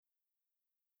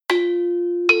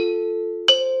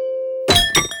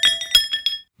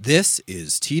This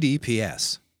is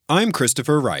TDPS. I'm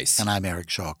Christopher Rice. And I'm Eric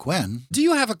Shaw Quinn. Do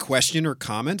you have a question or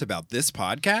comment about this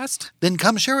podcast? Then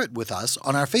come share it with us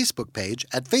on our Facebook page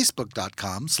at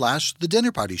facebook.com/The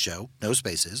Dinner Party Show, no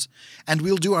spaces, and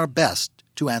we'll do our best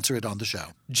to answer it on the show.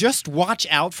 Just watch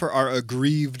out for our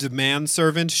aggrieved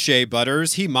manservant, Shea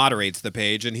Butters. He moderates the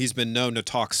page, and he's been known to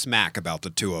talk smack about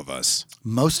the two of us.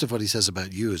 Most of what he says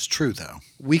about you is true, though.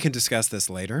 We can discuss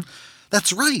this later.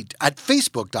 That's right, at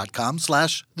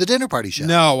facebook.com/The Dinner Party Show.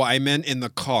 No, I meant in the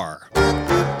car.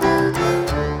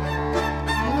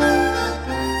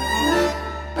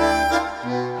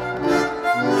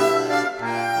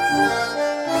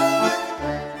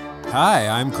 Hi,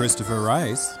 I'm Christopher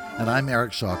Rice. And I'm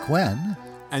Eric Shaw Quinn.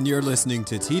 And you're listening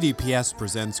to TDPS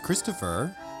Presents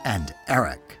Christopher. And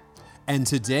Eric. And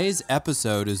today's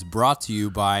episode is brought to you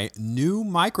by new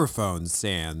microphone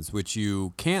stands, which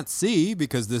you can't see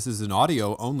because this is an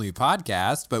audio-only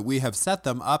podcast, but we have set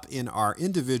them up in our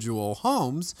individual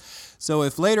homes. So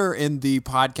if later in the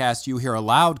podcast you hear a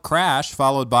loud crash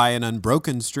followed by an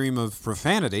unbroken stream of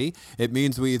profanity, it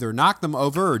means we either knocked them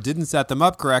over or didn't set them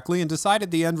up correctly and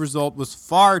decided the end result was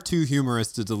far too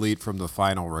humorous to delete from the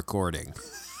final recording.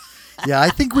 Yeah,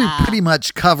 I think we pretty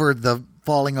much covered the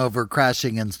falling over,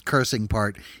 crashing, and cursing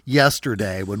part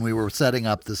yesterday when we were setting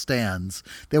up the stands.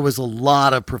 There was a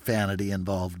lot of profanity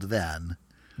involved then.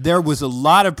 There was a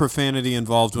lot of profanity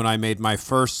involved when I made my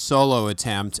first solo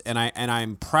attempt, and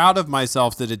I'm proud of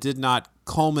myself that it did not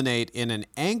culminate in an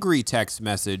angry text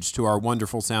message to our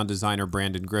wonderful sound designer,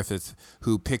 Brandon Griffith,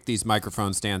 who picked these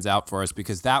microphone stands out for us,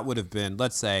 because that would have been,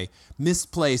 let's say,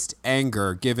 misplaced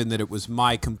anger, given that it was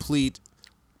my complete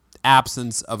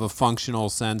absence of a functional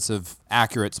sense of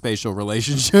accurate spatial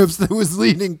relationships that was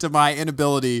leading to my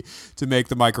inability to make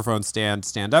the microphone stand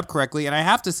up correctly. And I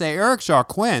have to say, Eric Shaw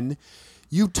Quinn,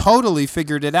 you totally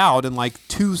figured it out in like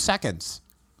 2 seconds.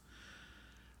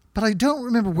 But I don't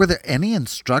remember, were there any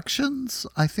instructions?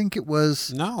 I think it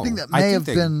was, no, I think that may have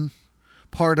been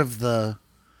part of the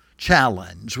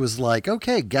challenge, was like,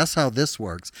 okay, guess how this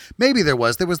works. Maybe there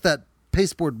was that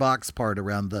pasteboard box part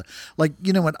around the, like,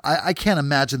 you know what, I can't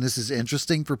imagine this is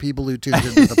interesting for people who tuned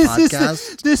into the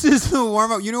podcast. This is the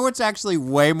warm-up. You know what's actually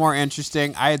way more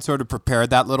interesting? I had sort of prepared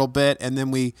that little bit, and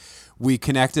then we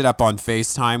connected up on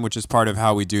FaceTime, which is part of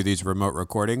how we do these remote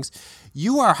recordings.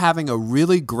 You are having a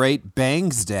really great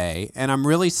bangs day, and I'm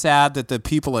really sad that the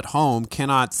people at home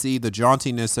cannot see the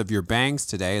jauntiness of your bangs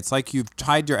today. It's like have you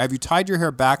tied your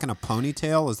hair back in a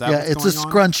ponytail? Is that what's going on? Yeah, it's a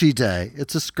scrunchy day.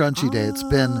 It's a scrunchy day. It's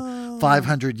been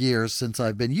 500 years since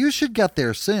I've been. You should get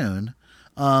there soon.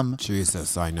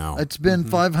 Jesus, I know. It's been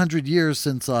 500 years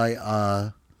since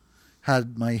I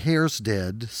had my hairs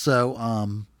did.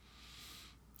 So,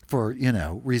 for,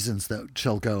 reasons that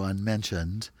shall go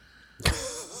unmentioned.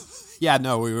 Yeah,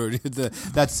 no, we were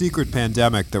that secret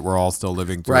pandemic that we're all still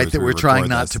living through. Right, that we're trying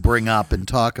not to bring up and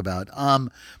talk about.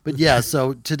 But yeah,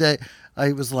 so today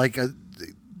I was like a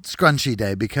scrunchy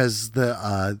day because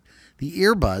the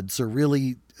earbuds are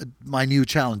really my new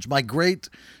challenge. My great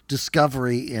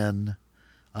discovery in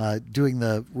doing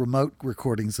the remote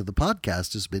recordings of the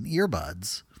podcast has been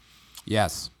earbuds.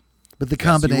 Yes. But the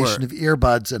combination of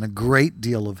earbuds and a great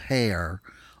deal of hair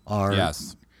are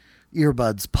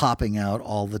earbuds popping out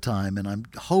all the time. And I'm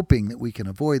hoping that we can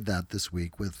avoid that this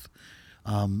week with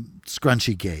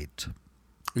Scrunchy Gate.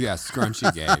 Yes,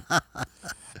 Scrunchy Gate.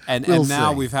 And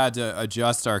now we've had to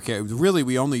adjust our... Really,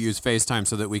 we only use FaceTime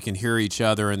so that we can hear each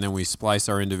other, and then we splice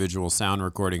our individual sound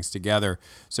recordings together.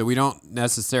 So we don't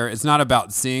necessarily... It's not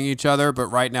about seeing each other, but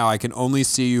right now I can only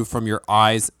see you from your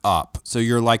eyes up. So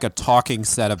you're like a talking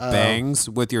set of bangs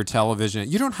with your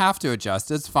television. You don't have to adjust.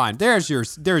 It's fine. There's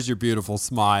your beautiful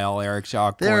smile, Eric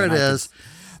Shaw. There it is.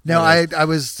 No, I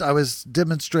was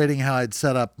demonstrating how I'd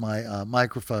set up my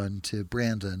microphone to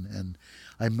Brandon, and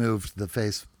I moved the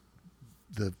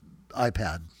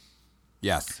iPad.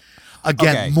 Yes.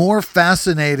 Again, more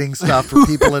fascinating stuff for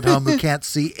people at home who can't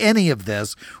see any of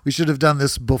this. We should have done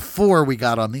this before we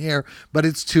got on the air, but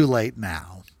it's too late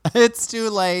now. It's too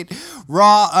late.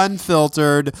 Raw,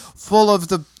 unfiltered, full of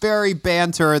the very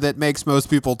banter that makes most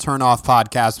people turn off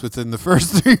podcasts within the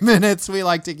first 3 minutes. We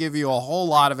like to give you a whole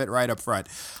lot of it right up front.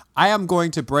 I am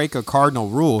going to break a cardinal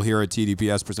rule here at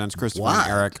TDPS Presents Christopher and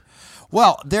Eric.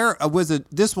 Well,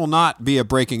 this will not be a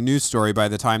breaking news story by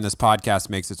the time this podcast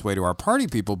makes its way to our party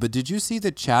people, but did you see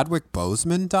that Chadwick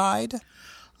Boseman died?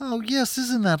 Oh, yes.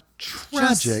 Isn't that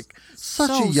tragic? Such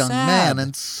a young man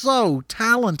and so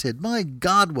talented. My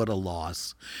God, what a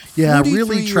loss. Yeah,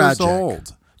 really tragic.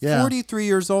 43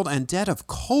 years old and dead of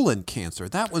colon cancer.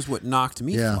 That was what knocked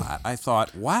me flat. I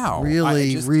thought, wow.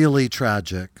 Really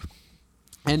tragic.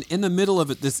 And in the middle of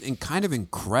it, this kind of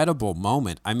incredible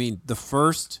moment. I mean, the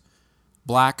first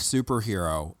black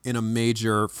superhero in a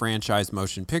major franchise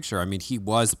motion picture. I mean, he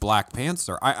was Black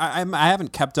Panther. I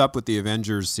haven't kept up with the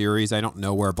Avengers series. I don't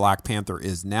know where Black Panther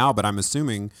is now, but I'm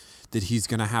assuming that he's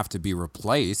going to have to be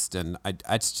replaced. And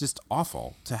it's just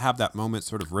awful to have that moment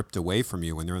sort of ripped away from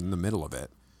you when you're in the middle of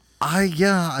it.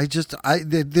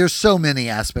 There's so many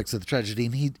aspects of the tragedy,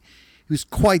 and he was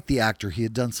quite the actor. He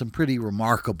had done some pretty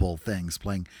remarkable things,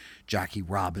 playing Jackie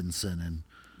Robinson and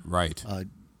right.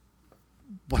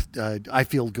 I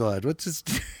Feel Good. What's his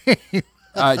name?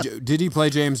 Did he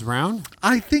play James Brown?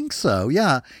 I think so.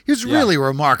 Yeah, he was really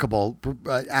remarkable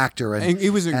actor, and he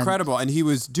was incredible. And he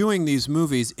was doing these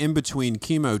movies in between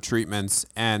chemo treatments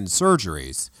and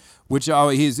surgeries. Which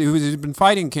he's been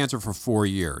fighting cancer for 4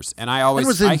 years, and I always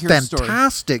was in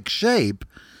fantastic shape.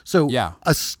 So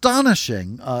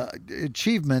astonishing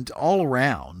achievement all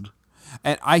around.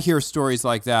 And I hear stories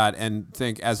like that and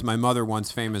think, as my mother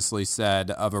once famously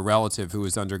said of a relative who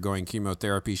was undergoing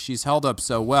chemotherapy, she's held up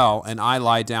so well, and I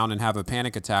lie down and have a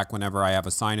panic attack whenever I have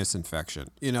a sinus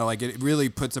infection. You know, like it really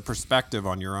puts a perspective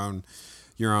on your own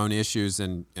issues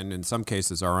and in some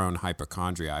cases our own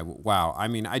hypochondria. Wow. I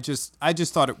mean, I just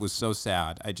thought it was so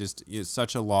sad. It's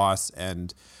such a loss.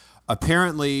 And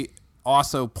apparently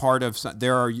also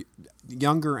there are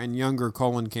younger and younger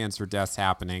colon cancer deaths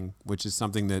happening, which is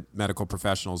something that medical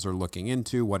professionals are looking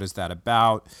into. What is that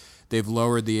about? They've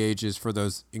lowered the ages for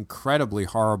those incredibly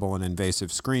horrible and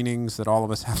invasive screenings that all of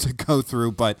us have to go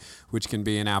through, but which can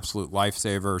be an absolute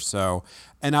lifesaver. So,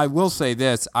 and I will say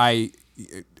this, I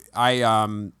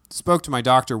spoke to my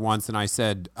doctor once, and I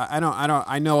said,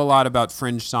 I know a lot about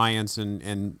fringe science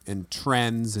and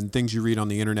trends and things you read on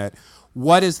the internet.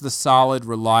 What is the solid,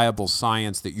 reliable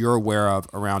science that you're aware of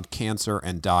around cancer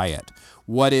and diet?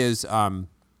 What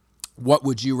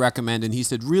would you recommend? And he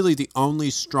said, really, the only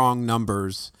strong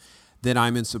numbers that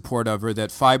I'm in support of are that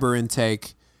fiber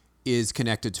intake is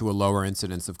connected to a lower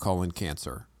incidence of colon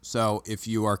cancer. So if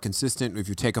you are consistent, if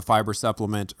you take a fiber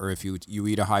supplement or if you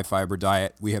eat a high fiber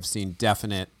diet, we have seen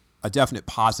a definite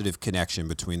positive connection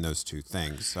between those two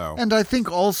things. So, and I think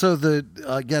also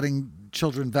the getting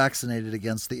children vaccinated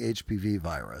against the HPV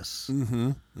virus.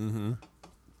 Mm-hmm. Mm-hmm.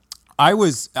 I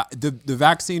was the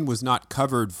vaccine was not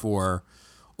covered for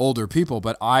older people,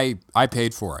 but I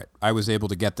paid for it. I was able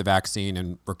to get the vaccine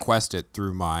and request it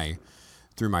through my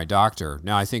doctor.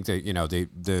 Now, I think that, you know,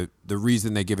 the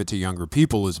reason they give it to younger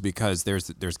people is because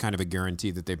there's kind of a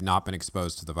guarantee that they've not been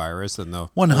exposed to the virus, and the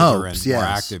older and more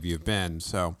active you've been.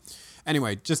 So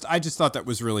anyway, I just thought that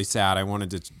was really sad. I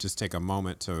wanted to just take a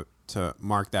moment to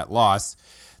mark that loss.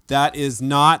 That is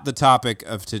not the topic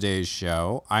of today's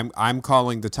show. I'm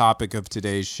calling the topic of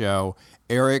today's show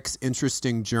Eric's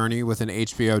interesting journey with an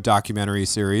HBO documentary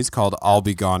series called I'll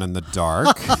Be Gone in the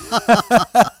Dark.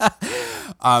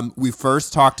 We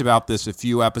first talked about this a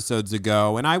few episodes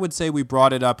ago, and I would say we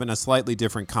brought it up in a slightly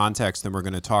different context than we're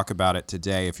going to talk about it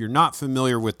today. If you're not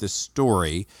familiar with this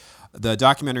story, the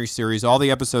documentary series, all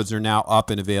the episodes are now up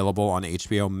and available on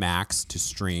HBO Max to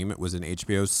stream. It was an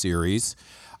HBO series.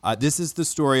 This is the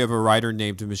story of a writer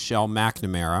named Michelle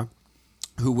McNamara,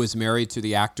 who was married to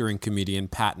the actor and comedian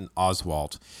Patton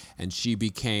Oswalt, and she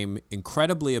became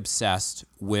incredibly obsessed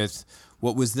with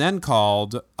what was then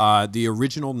called the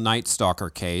original Night Stalker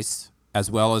case, as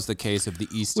well as the case of the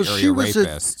East Area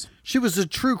Rapist. She was a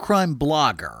true crime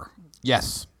blogger.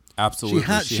 Yes, absolutely.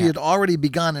 She had already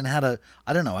begun and had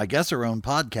I guess her own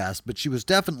podcast, but she was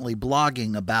definitely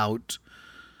blogging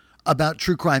about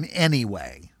true crime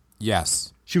anyway.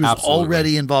 Yes. She was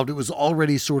already involved. It was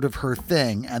already sort of her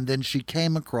thing, and then she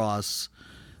came across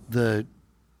the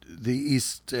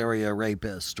East Area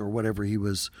Rapist or whatever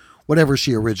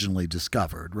she originally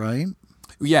discovered, right?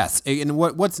 Yes, and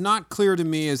what's not clear to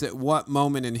me is at what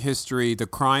moment in history the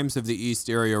crimes of the East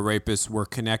Area Rapists were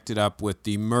connected up with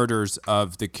the murders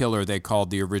of the killer they called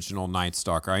the original Night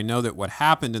Stalker. I know that what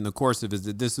happened in the course of it is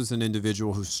that this was an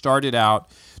individual who started out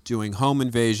doing home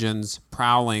invasions,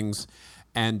 prowlings,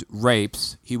 and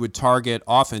rapes. He would target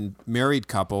often married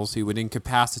couples. He would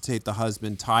incapacitate the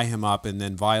husband, tie him up, and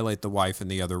then violate the wife in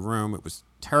the other room. It was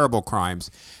terrible crimes.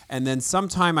 And then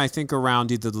sometime, I think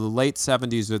around either the late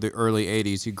 70s or the early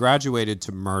 80s, he graduated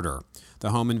to murder.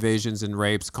 The home invasions and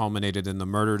rapes culminated in the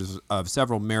murders of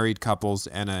several married couples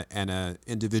and a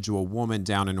individual woman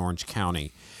down in Orange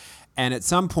County. And at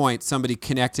some point, somebody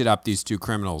connected up these two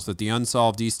criminals, that the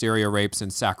unsolved East Area rapes in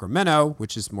Sacramento,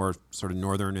 which is more sort of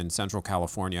northern and central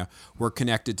California, were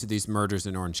connected to these murders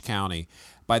in Orange County.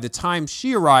 By the time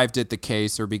she arrived at the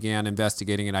case or began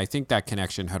investigating it, I think that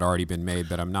connection had already been made,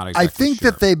 but I'm not exactly I think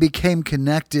sure. that they became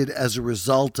connected as a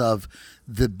result of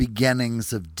the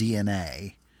beginnings of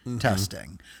DNA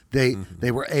testing. They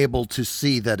were able to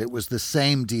see that it was the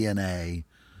same DNA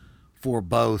for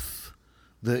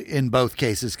in both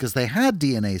cases, because they had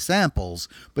DNA samples,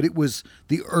 but it was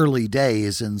the early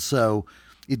days, and so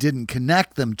it didn't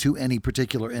connect them to any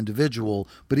particular individual,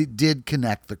 but it did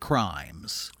connect the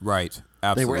crimes. Right.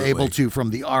 Absolutely. They were able to, from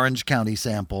the Orange County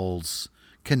samples,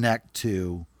 connect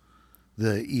to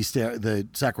the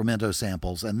Sacramento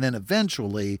samples, and then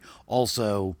eventually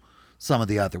also some of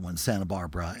the other ones, Santa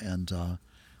Barbara and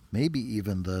maybe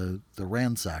even the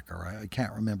ransacker. I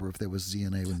can't remember if there was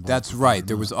DNA involved. That's right.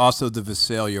 There was also the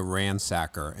Visalia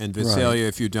ransacker. And Visalia,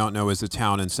 if you don't know, is a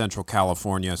town in central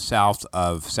California, south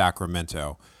of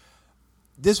Sacramento.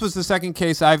 This was the second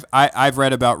case I've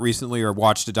read about recently or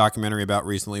watched a documentary about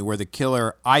recently where the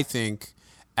killer, I think,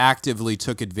 actively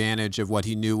took advantage of what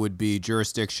he knew would be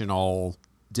jurisdictional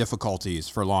difficulties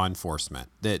for law enforcement.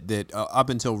 That up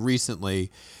until recently,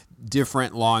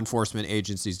 different law enforcement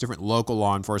agencies, different local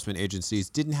law enforcement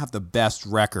agencies didn't have the best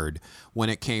record when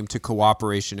it came to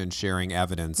cooperation and sharing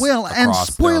evidence. Well, and across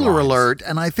their spoiler lines. alert,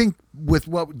 and I think with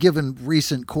given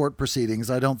recent court proceedings,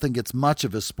 I don't think it's much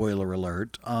of a spoiler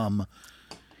alert.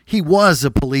 He was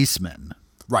a policeman.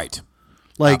 Right.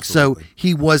 So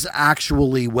he was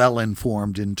actually well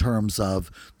informed in terms of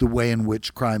the way in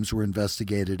which crimes were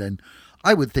investigated, and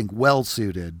I would think well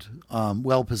suited,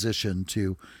 well positioned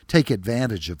to take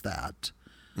advantage of that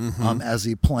as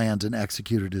he planned and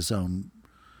executed his own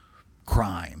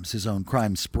crimes, his own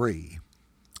crime spree.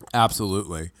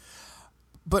 Absolutely.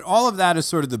 But all of that is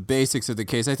sort of the basics of the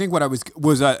case. I think what I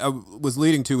was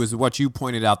leading to is what you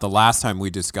pointed out the last time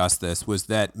we discussed this, was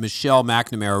that Michelle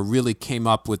McNamara really came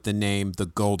up with the name the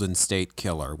Golden State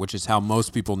Killer, which is how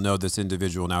most people know this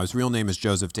individual now. His real name is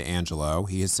Joseph DeAngelo.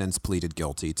 He has since pleaded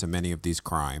guilty to many of these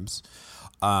crimes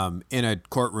in a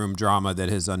courtroom drama that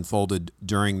has unfolded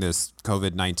during this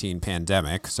COVID-19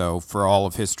 pandemic. So for all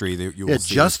of history, you will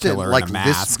see this killer in a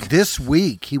mask. This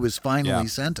week, he was finally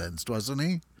sentenced, wasn't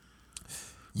he?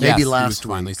 Maybe last he was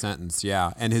week. finally sentenced,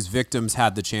 yeah. And his victims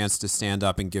had the chance to stand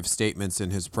up and give statements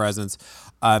in his presence.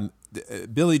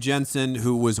 Billy Jensen,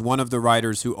 who was one of the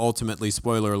writers who ultimately,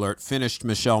 spoiler alert, finished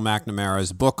Michelle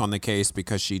McNamara's book on the case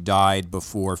because she died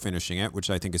before finishing it, which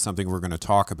I think is something we're going to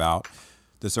talk about,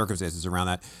 the circumstances around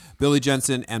that. Billy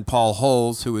Jensen and Paul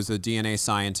Holes, who is a DNA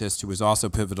scientist who was also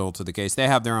pivotal to the case, they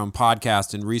have their own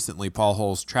podcast, and recently Paul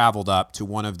Holes traveled up to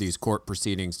one of these court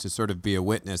proceedings to sort of be a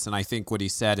witness. And I think what he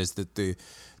said is that the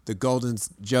Golden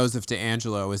Joseph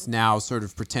DeAngelo is now sort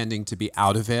of pretending to be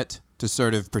out of it, to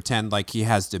sort of pretend like he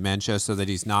has dementia so that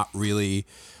he's not really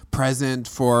present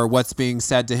for what's being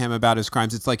said to him about his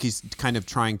crimes. It's like he's kind of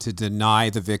trying to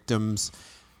deny the victims,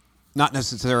 not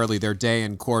necessarily their day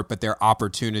in court, but their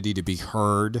opportunity to be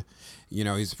heard. You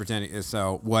know, he's pretending,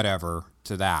 so whatever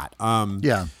to that.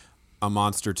 A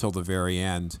monster till the very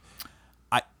end.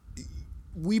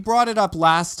 We brought it up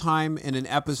last time in an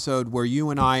episode where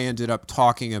you and I ended up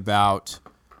talking about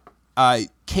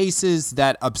cases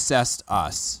that obsessed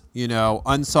us, you know,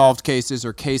 unsolved cases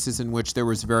or cases in which there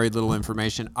was very little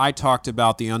information. I talked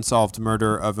about the unsolved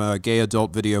murder of a gay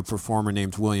adult video performer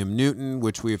named William Newton,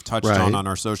 which we have touched on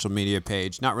our social media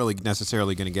page. Not really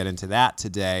necessarily going to get into that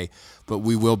today, but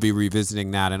we will be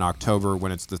revisiting that in October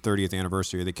when it's the 30th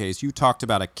anniversary of the case. You talked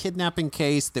about a kidnapping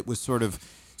case that was sort of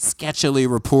sketchily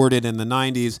reported in the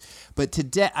 90s. But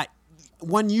today,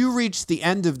 when you reached the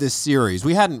end of this series,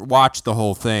 we hadn't watched the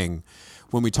whole thing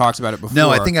when we talked about it before.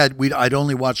 No, I think I'd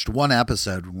only watched one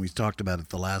episode when we talked about it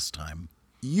the last time.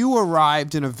 You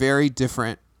arrived in a very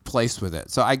different place with it.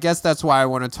 So I guess that's why I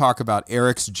want to talk about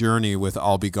Eric's journey with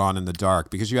I'll Be Gone in the Dark,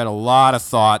 because you had a lot of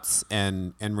thoughts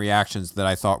and reactions that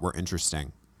I thought were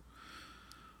interesting.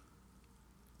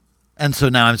 And so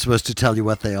now I'm supposed to tell you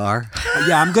what they are?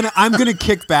 Yeah, I'm gonna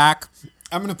kick back.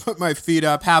 I'm gonna put my feet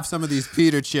up, have some of these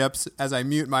pita chips as I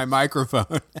mute my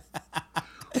microphone.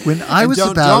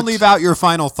 Don't leave out your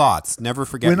final thoughts. Never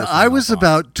forget. When I was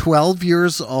about 12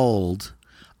 years old,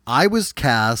 I was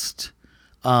cast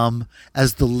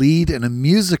as the lead in a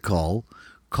musical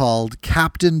called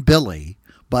Captain Billy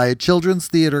by a children's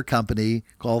theater company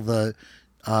called the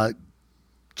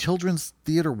Children's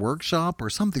Theater Workshop or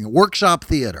something. Workshop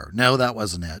Theater. No, that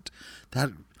wasn't it.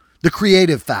 The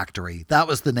Creative Factory. That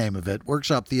was the name of it.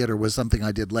 Workshop Theater was something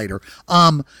I did later.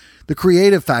 The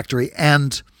Creative Factory.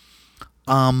 And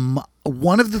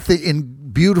one of the in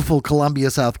beautiful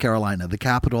Columbia, South Carolina, the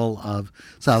capital of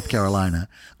South Carolina,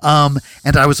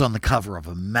 and I was on the cover of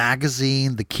a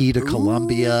magazine, The Key to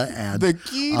Columbia, and The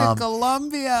Key to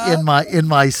Columbia in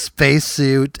my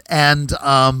spacesuit, and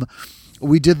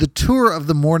we did the tour of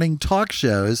the morning talk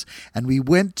shows, and we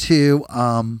went to.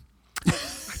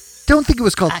 Don't think it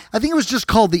was called. I think it was just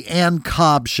called the Ann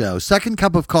Cobb Show. Second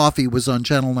Cup of Coffee was on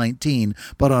Channel 19,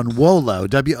 but on WOLO,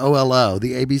 WOLO,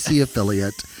 the ABC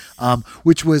affiliate,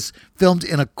 which was filmed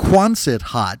in a Quonset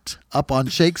hut up on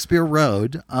Shakespeare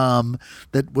Road.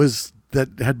 That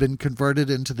had been converted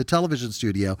into the television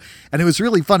studio. And it was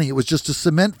really funny. It was just a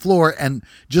cement floor, and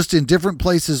just in different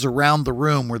places around the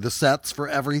room were the sets for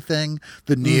everything,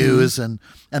 the news, and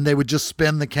they would just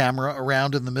spin the camera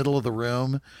around in the middle of the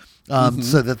room.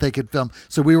 So that they could film.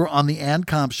 So we were on the Ann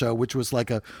Cobb Show, which was like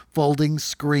a folding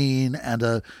screen and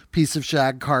a piece of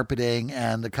shag carpeting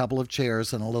and a couple of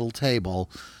chairs and a little table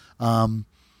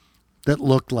that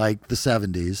looked like the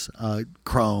 70s,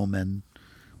 chrome and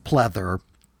pleather.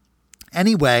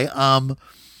 Anyway,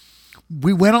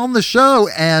 we went on the show,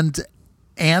 and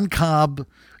Ann Cobb,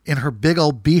 in her big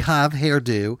old beehive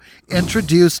hairdo,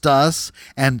 introduced us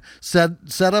and set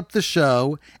up the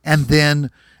show, and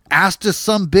then asked us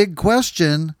some big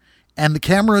question, and the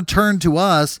camera turned to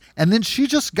us, and then she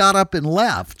just got up and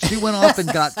left. She went off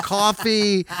and got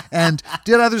coffee and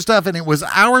did other stuff, and it was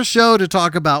our show to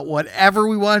talk about whatever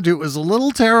we wanted to. It was a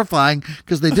little terrifying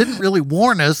because they didn't really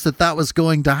warn us that was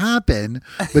going to happen,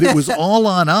 but it was all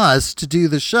on us to do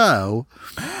the show.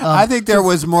 I think there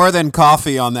was more than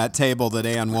coffee on that table that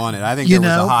Ann wanted. I think there was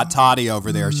a hot toddy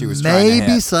over there she was trying to hit.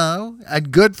 Maybe so.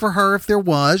 And good for her if there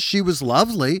was. She was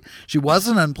lovely. She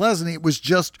wasn't unpleasant. It was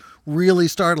just really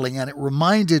startling, and it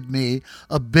reminded me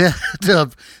a bit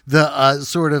of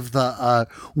the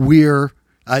weird.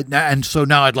 And so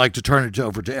now I'd like to turn it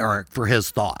over to Eric for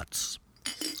his thoughts.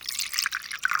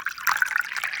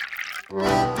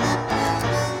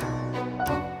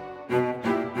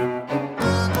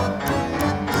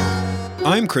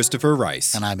 I'm Christopher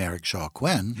Rice. And I'm Eric Shaw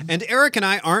Quinn. And Eric and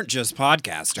I aren't just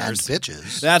podcasters. And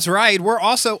bitches. That's right. We're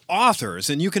also authors,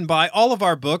 and you can buy all of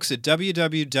our books at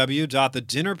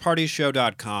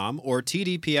www.thedinnerpartyshow.com or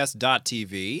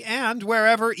tdps.tv and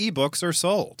wherever ebooks are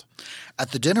sold. At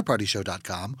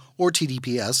thedinnerpartyshow.com or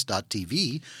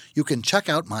tdps.tv, you can check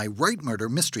out my Right Murder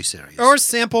mystery series. Or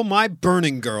sample my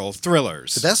Burning Girl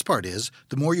thrillers. The best part is,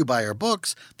 the more you buy our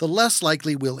books, the less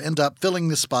likely we'll end up filling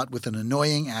the spot with an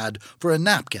annoying ad for a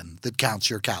napkin that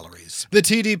counts your calories. The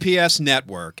TDPS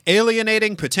Network,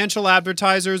 alienating potential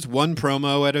advertisers one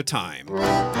promo at a time.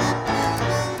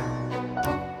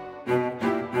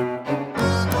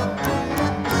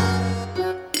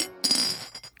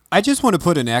 I just want to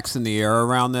put an X in the air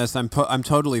around this. I'm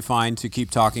totally fine to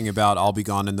keep talking about I'll Be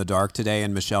Gone in the Dark today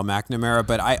and Michelle McNamara,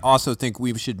 but I also think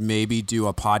we should maybe do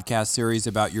a podcast series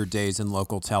about your days in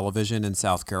local television in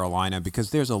South Carolina,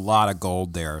 because there's a lot of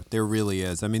gold there. There really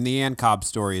is. I mean, the Ann Cobb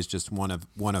story is just one of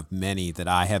many that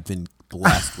I have been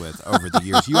blessed with over the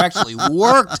years. You actually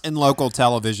worked in local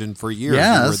television for years.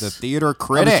 Yes. You were the theater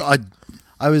critic.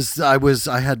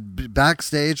 I had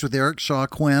backstage with Eric Shaw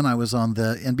Quinn. I was on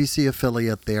the NBC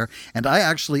affiliate there, and I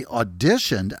actually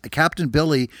auditioned. Captain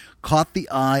Billy caught the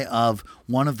eye of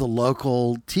one of the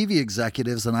local TV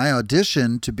executives, and I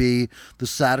auditioned to be the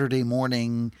Saturday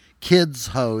morning kids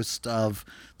host of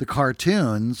the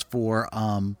cartoons for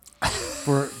one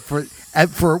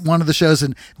of the shows,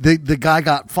 and the guy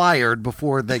got fired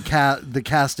before the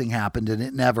casting happened,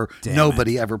 and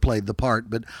nobody ever played the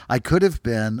part. But I could have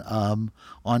been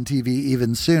on TV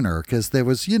even sooner, because there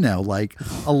was like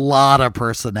a lot of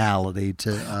personality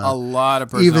to a lot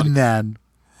of personality even then.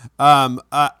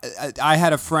 I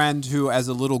had a friend who, as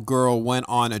a little girl, went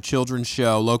on a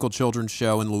local children's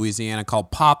show in Louisiana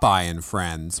called Popeye and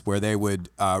Friends, where they would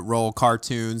roll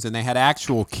cartoons, and they had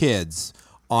actual kids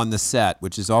on the set,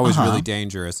 which is always really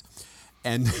dangerous.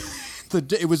 And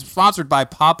it was sponsored by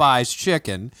Popeye's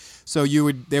Chicken, so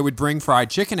they would bring fried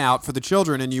chicken out for the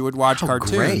children, and you would watch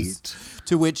cartoons. Great.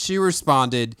 To which she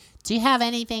responded, "Do you have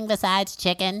anything besides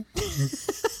chicken?"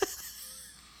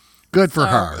 Good for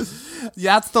her.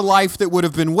 That's the life that would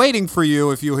have been waiting for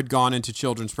you if you had gone into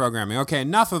children's programming. Okay,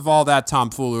 enough of all that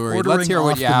tomfoolery. Let's hear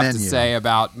what you have to say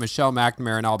about Michelle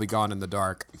McNamara and I'll Be Gone in the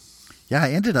Dark. Yeah,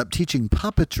 I ended up teaching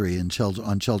puppetry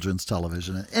on children's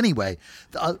television. Anyway,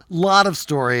 a lot of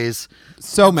stories.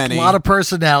 So many. A lot of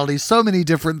personalities, so many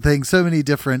different things, so many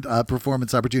different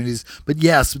performance opportunities. But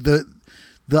yes, it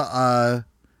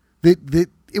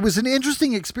was an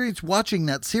interesting experience watching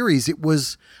that series.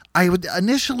 I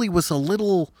initially was a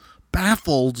little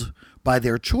baffled by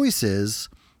their choices,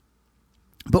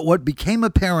 But what became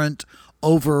apparent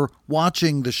over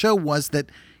watching the show was that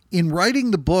in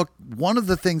writing the book, one of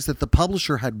the things that the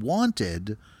publisher had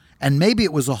wanted, and maybe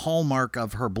it was a hallmark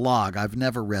of her blog, I've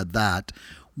never read that,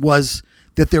 was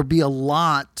that there be a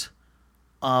lot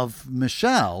of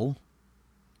Michelle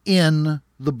in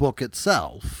the book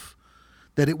itself.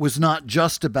 That it was not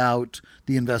just about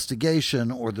the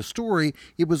investigation or the story,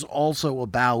 it was also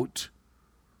about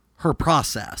her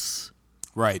process.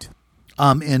 Right.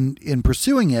 In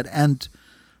pursuing it. And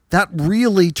that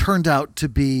really turned out to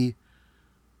be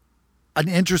an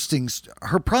interesting,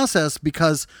 her process,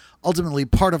 because ultimately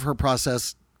part of her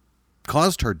process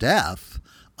caused her death.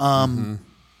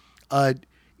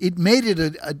 It made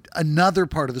it another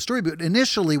part of the story. But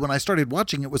initially, when I started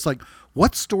watching, it was like,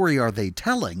 what story are they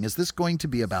telling? Is this going to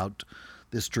be about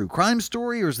this true crime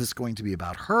story, or is this going to be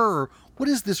about her? What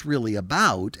is this really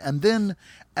about? And then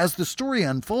as the story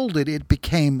unfolded, it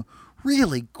became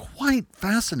really quite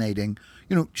fascinating.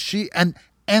 You know,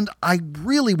 and I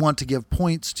really want to give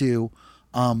points to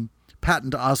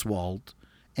Patton Oswalt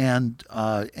and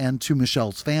to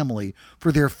Michelle's family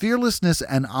for their fearlessness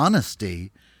and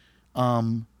honesty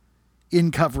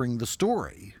in covering the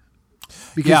story.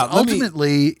 Because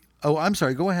ultimately, I'm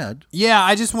sorry, go ahead. Yeah,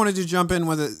 I just wanted to jump in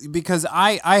with it because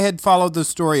I had followed the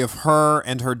story of her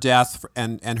and her death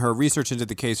and her research into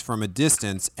the case from a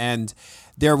distance, and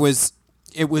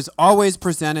it was always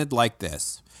presented like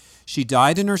this. She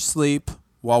died in her sleep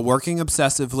while working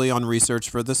obsessively on research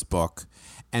for this book,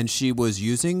 and she was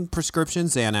using prescription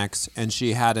Xanax, and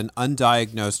she had an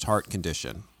undiagnosed heart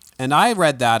condition. And I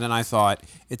read that and I thought,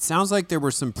 it sounds like there were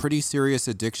some pretty serious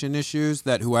addiction issues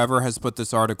that whoever has put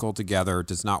this article together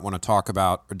does not want to talk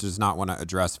about or does not want to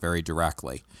address very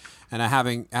directly. And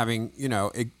having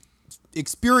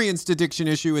experienced addiction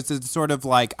issue, it's sort of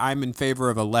like I'm in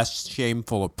favor of a less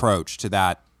shameful approach to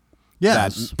that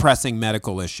pressing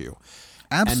medical issue.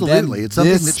 Absolutely. It's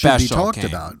something that should be talked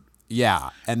about.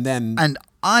 Yeah. And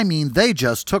I mean, they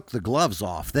just took the gloves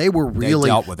off. They were really,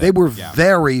 dealt with it. They were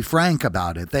very frank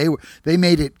about it. They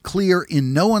made it clear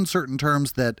in no uncertain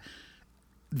terms that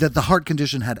the heart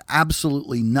condition had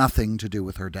absolutely nothing to do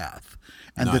with her death,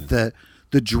 and None. that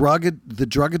the drug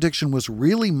addiction was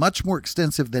really much more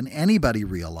extensive than anybody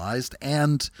realized,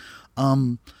 and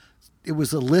it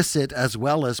was illicit as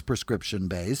well as prescription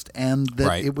based, and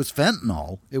that it was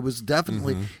fentanyl. It was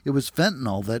definitely it was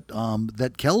fentanyl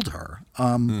that killed her.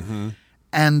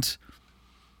 And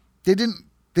they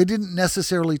didn't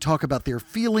necessarily talk about their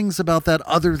feelings about that,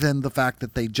 other than the fact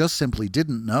that they just simply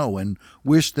didn't know and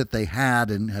wished that they had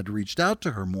and had reached out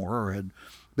to her more or had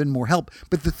been more help.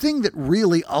 But the thing that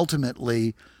really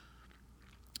ultimately,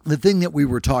 the thing that we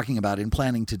were talking about in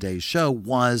planning today's show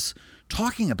was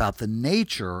talking about the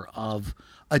nature of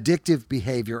addictive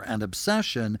behavior and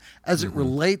obsession as it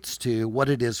relates to what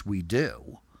it is we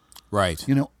do. Right.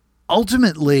 You know,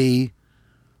 ultimately,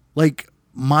 like,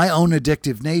 my own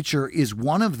addictive nature is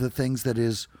one of the things that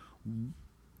is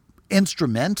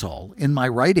instrumental in my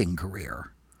writing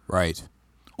career. Right.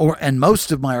 And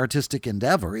most of my artistic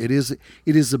endeavor. It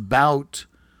is about,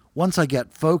 once I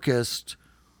get focused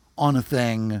on a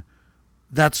thing,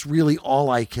 that's really all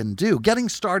I can do. Getting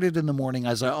started in the morning,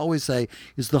 as I always say,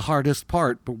 is the hardest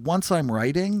part. But once I'm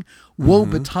writing, woe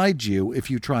betide you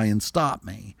if you try and stop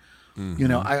me. You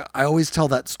know, I always tell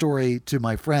that story to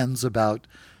my friends about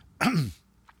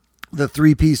the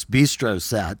 3-piece bistro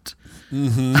set.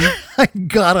 I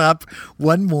got up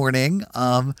one morning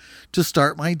to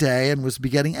start my day and was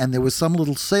beginning, and there was some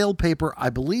little sale paper, I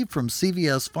believe from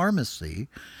CVS Pharmacy,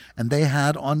 and they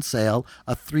had on sale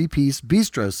a 3-piece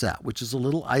bistro set, which is a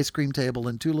little ice cream table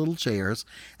and 2 little chairs.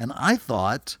 And I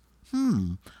thought,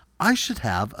 I should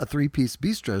have a 3-piece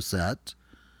bistro set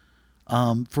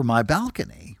for my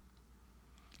balcony.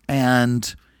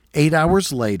 And 8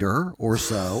 hours later or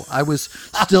so, I was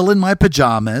still in my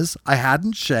pajamas. I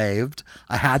hadn't shaved.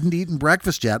 I hadn't eaten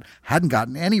breakfast yet. Hadn't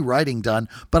gotten any writing done.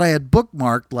 But I had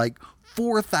bookmarked like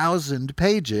 4,000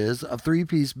 pages of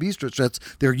 3-piece bistro sets.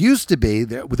 There used to be,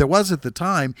 there was at the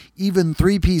time, even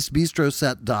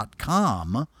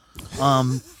 3piecebistroset.com,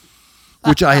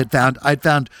 which I had found. I'd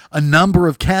found a number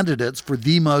of candidates for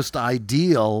the most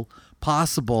ideal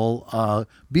possible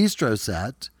bistro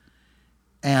set.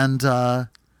 And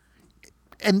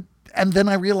then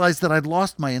I realized that I'd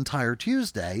lost my entire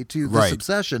Tuesday to this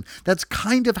obsession. That's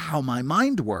kind of how my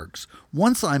mind works.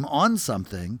 Once I'm on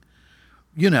something,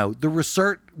 you know, the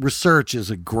research is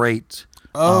a great.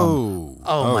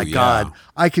 My God,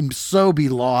 I can so be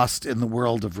lost in the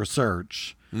world of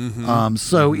research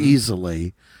so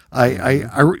easily.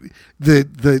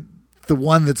 The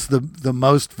one that's the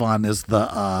most fun is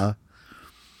the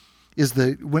is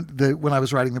when I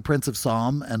was writing The Prince of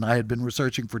Psalm, and I had been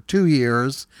researching for 2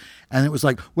 years, and it was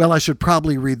like, well, I should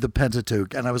probably read the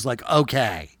Pentateuch, and I was like,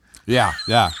 okay. Yeah.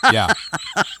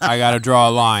 I got to draw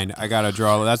a line.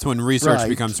 That's when research Right.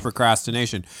 becomes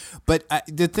procrastination. But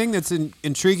the thing that's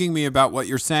intriguing me about what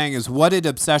you're saying is, what did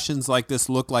obsessions like this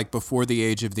look like before the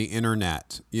age of the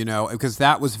internet? You know, because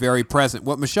that was very present.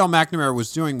 What Michelle McNamara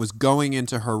was doing was going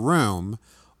into her room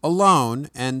alone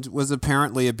and was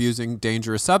apparently abusing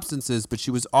dangerous substances, but she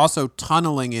was also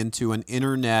tunneling into an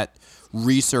internet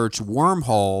research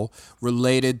wormhole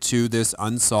related to this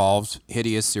unsolved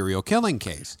hideous serial killing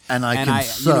case. And I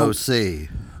can see.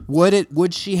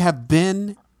 Would she have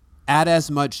been at as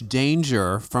much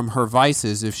danger from her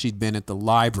vices if she'd been at the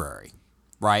library?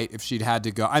 Right? If she'd had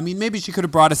to go. I mean, maybe she could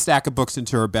have brought a stack of books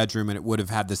into her bedroom and it would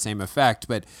have had the same effect.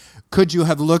 But could you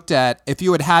have looked at, if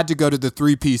you had to go to the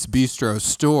Three-Piece Bistro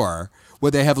store,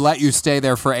 would they have let you stay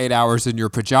there for 8 hours in your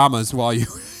pajamas while you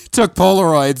took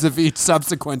Polaroids of each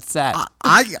subsequent set?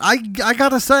 I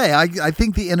gotta say, I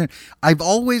think the internet. I've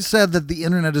always said that the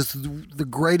internet is the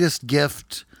greatest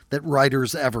gift that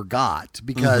writers ever got,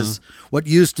 because what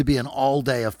used to be an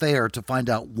all-day affair to find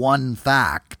out one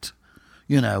fact,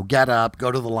 get up,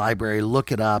 go to the library,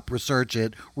 look it up, research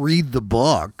it, read the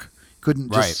book.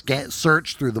 Couldn't just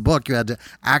search through the book. You had to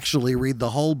actually read the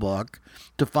whole book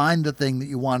to find the thing that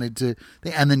you wanted to,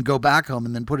 and then go back home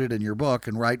and then put it in your book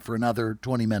and write for another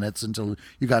 20 minutes until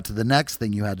you got to the next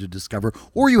thing you had to discover,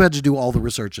 or you had to do all the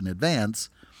research in advance.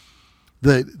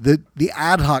 The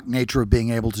ad hoc nature of being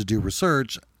able to do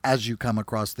research as you come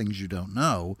across things you don't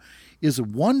know is a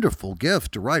wonderful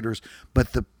gift to writers,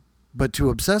 but to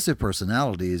obsessive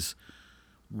personalities,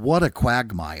 what a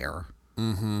quagmire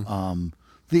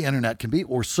the internet can be,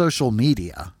 or social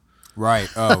media. Right.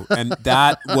 Oh, and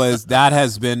that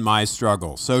has been my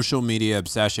struggle. Social media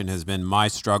obsession has been my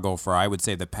struggle for, I would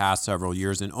say, the past several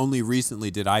years. And only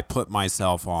recently did I put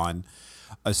myself on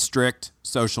a strict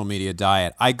social media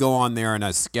diet. I go on there in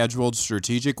a scheduled,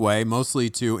 strategic way, mostly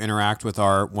to interact with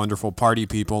our wonderful party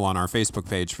people on our Facebook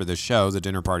page for the show, the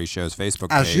Dinner Party Show's Facebook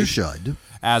page. As you should.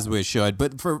 As we should.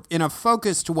 But in a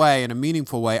focused way, in a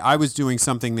meaningful way, I was doing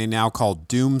something they now call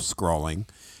doom scrolling.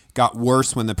 Got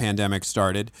worse when the pandemic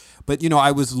started. But,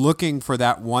 I was looking for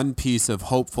that one piece of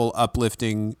hopeful,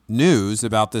 uplifting news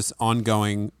about this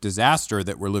ongoing disaster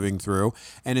that we're living through.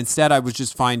 And instead, I was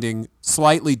just finding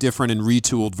slightly different and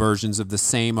retooled versions of the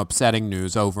same upsetting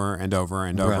news over and over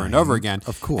and over and over again.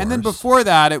 Of course. And then before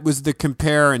that, it was the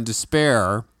compare and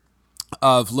despair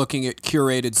of looking at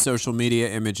curated social media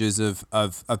images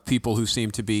of people who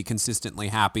seem to be consistently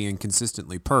happy and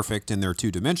consistently perfect in their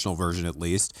two-dimensional version, at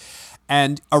least,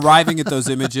 and arriving at those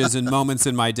images in moments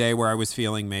in my day where I was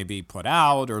feeling maybe put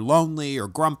out or lonely or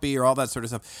grumpy or all that sort of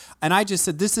stuff. And I just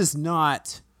said, this is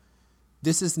not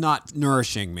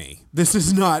nourishing me. This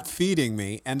is not feeding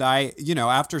me. And I,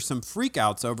 after some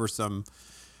freakouts over some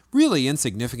really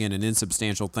insignificant and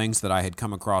insubstantial things that I had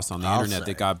come across on the internet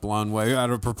that got blown way out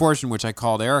of proportion, which I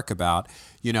called Eric about,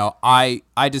 I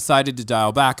decided to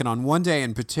dial back. And on one day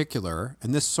in particular,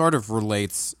 and this sort of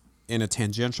relates in a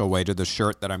tangential way to the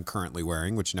shirt that I'm currently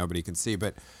wearing, which nobody can see,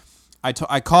 but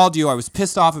I called you. I was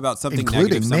pissed off about something Including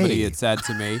negative somebody me. had said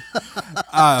to me.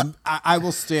 I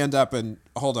will stand up and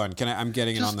hold on. I'm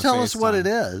getting it on the Just tell us what FaceTime. it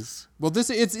is. Well,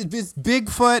 it's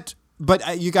Bigfoot,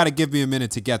 but you got to give me a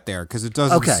minute to get there because it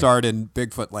doesn't start in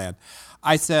Bigfoot land.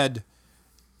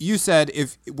 You said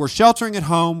if we're sheltering at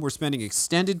home, we're spending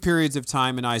extended periods of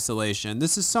time in isolation.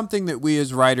 This is something that we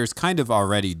as writers kind of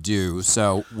already do,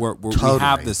 so we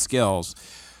have the skills.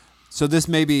 So this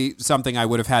may be something I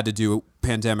would have had to do,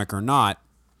 pandemic or not.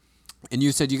 And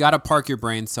you said you got to park your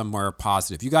brain somewhere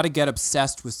positive. You got to get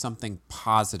obsessed with something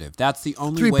positive. That's the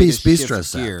only way to Three-piece bistro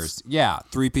shift gears. sets. Yeah,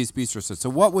 three-piece bistro set.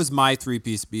 So what was my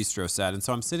three-piece bistro set? And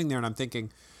so I'm sitting there and I'm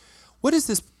thinking, what is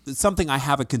this? Something I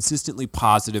have a consistently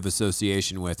positive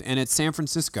association with, and it's San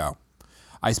Francisco.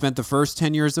 I spent the first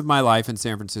 10 years of my life in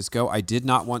San Francisco. I did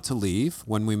not want to leave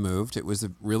when we moved. It was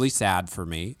really sad for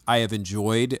me. I have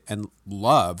enjoyed and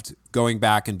loved going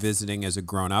back and visiting as a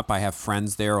grown-up. I have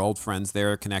friends there, old friends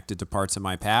there, connected to parts of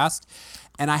my past.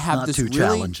 And I have Not this too really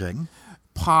challenging.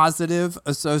 positive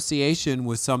association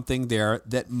with something there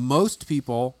that most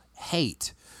people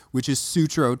hate, which is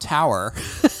Sutro Tower.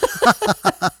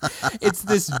 It's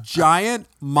this giant,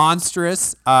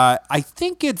 monstrous, I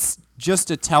think it's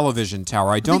just a television tower.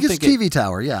 I don't think it's TV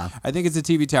tower, yeah. I think it's a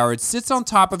TV tower. It sits on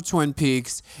top of Twin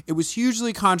Peaks. It was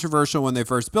hugely controversial when they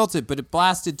first built it, but it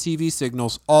blasted TV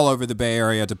signals all over the Bay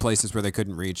Area to places where they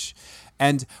couldn't reach.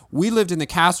 And we lived in the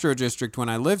Castro district when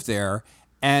I lived there,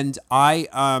 and I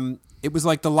it was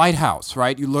like the lighthouse,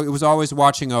 right? You look, it was always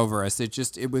watching over us.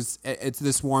 It's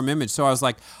this warm image. So I was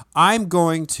like, I'm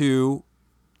going to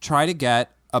try to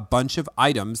get a bunch of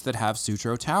items that have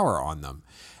Sutro Tower on them.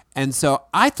 And so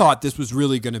I thought this was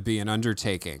really going to be an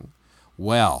undertaking.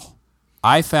 Well,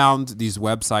 I found these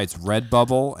websites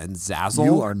Redbubble and Zazzle.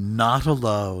 You are not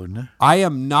alone. I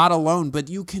am not alone, but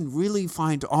you can really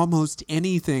find almost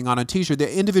anything on a t-shirt.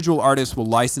 The individual artists will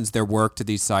license their work to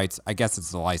these sites. I guess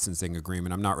it's a licensing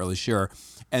agreement. I'm not really sure.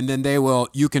 And then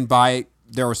you can buy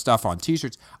their stuff on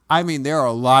t-shirts. I mean, there are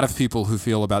a lot of people who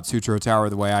feel about Sutro Tower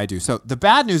the way I do. So the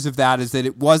bad news of that is that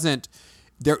it wasn't,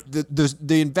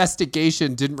 the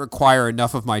investigation didn't require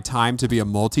enough of my time to be a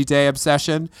multi-day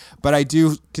obsession, but I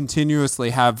do continuously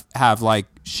have like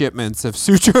shipments of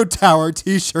Sutro Tower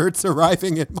t-shirts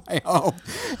arriving at my home,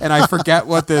 and I forget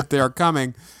they're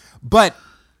coming. But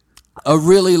a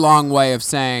really long way of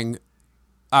saying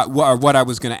what I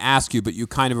was going to ask you, but you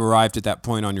kind of arrived at that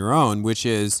point on your own, which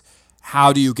is,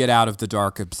 how do you get out of the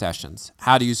dark obsessions?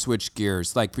 How do you switch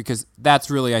gears? Like, because that's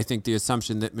really, I think, the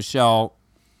assumption that Michelle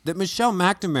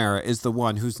McNamara is the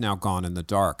one who's now gone in the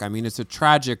dark. I mean, it's a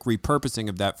tragic repurposing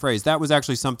of that phrase. That was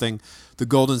actually something the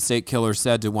Golden State Killer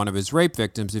said to one of his rape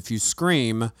victims: if you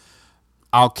scream,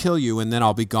 I'll kill you and then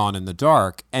I'll be gone in the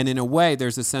dark. And in a way,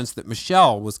 there's a sense that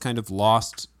Michelle was kind of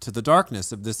lost to the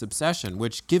darkness of this obsession,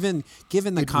 which given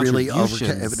the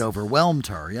contributions... it overwhelmed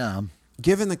her, yeah.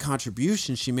 Given the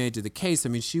contribution she made to the case, I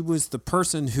mean, she was the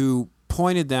person who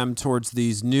pointed them towards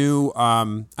these new, I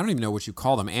don't even know what you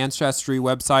call them, ancestry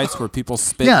websites where people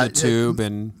spit in the tube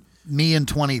and... Me and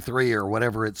 23 or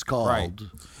whatever it's called. Right.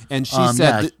 And she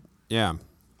said...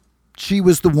 She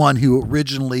was the one who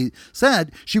originally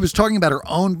said, she was talking about her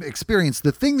own experience.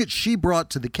 The thing that she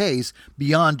brought to the case,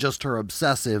 beyond just her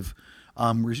obsessive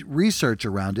research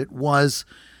around it, was...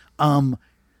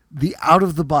 the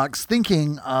out-of-the-box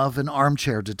thinking of an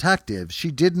armchair detective.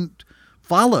 She didn't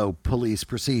follow police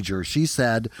procedure. She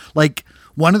said, like,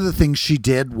 one of the things she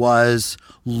did was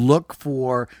look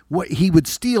for what he would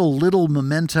steal little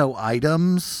memento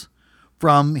items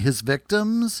from his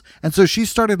victims. And so she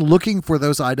started looking for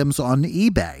those items on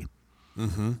eBay,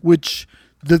 which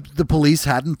the police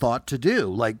hadn't thought to do.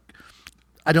 Like,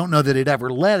 I don't know that it ever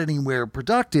led anywhere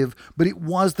productive, but it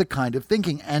was the kind of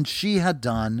thinking. And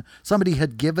somebody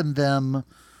had given them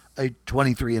a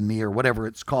 23andMe or whatever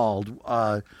it's called,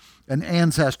 an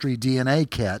Ancestry DNA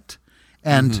kit,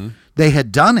 and they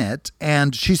had done it.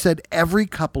 And she said every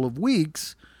couple of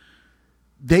weeks,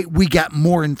 we get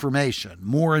more and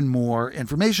more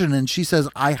information. And she says,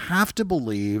 I have to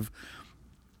believe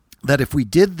that if we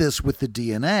did this with the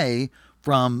DNA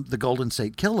from the Golden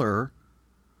State Killer,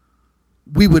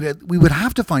 we would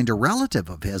have to find a relative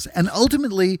of his. And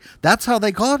ultimately, that's how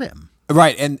they caught him.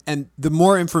 Right. And the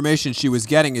more information she was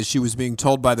getting is she was being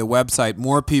told by the website,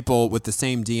 more people with the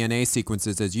same DNA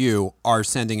sequences as you are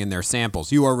sending in their samples.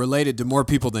 You are related to more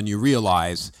people than you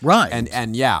realize. Right.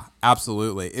 And yeah,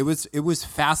 absolutely. It was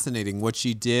fascinating what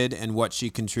she did and what she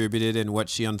contributed and what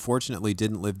she unfortunately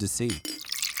didn't live to see.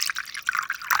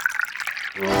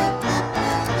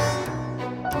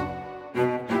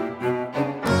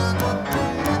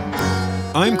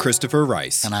 I'm Christopher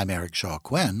Rice. And I'm Eric Shaw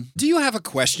Quinn. Do you have a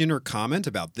question or comment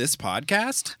about this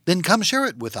podcast? Then come share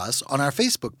it with us on our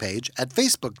Facebook page at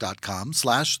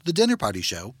facebook.com/The Dinner Party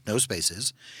Show, no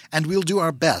spaces, and we'll do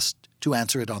our best to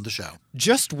answer it on the show.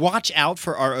 Just watch out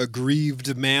for our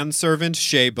aggrieved manservant,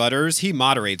 Shea Butters. He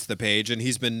moderates the page, and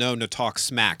he's been known to talk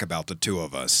smack about the two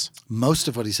of us. Most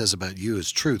of what he says about you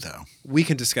is true, though. We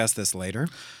can discuss this later.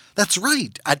 That's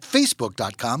right, at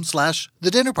facebook.com/The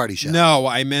Dinner Party Show. No,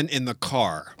 I meant in the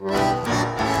car.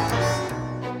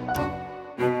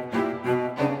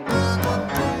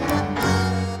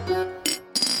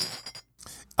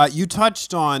 You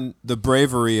touched on the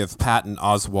bravery of Patton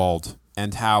Oswalt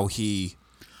and how he...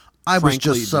 I was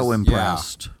just so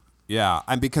impressed. Yeah,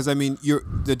 and because, I mean,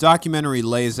 the documentary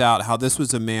lays out how this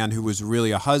was a man who was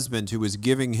really a husband who was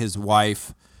giving his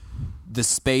wife the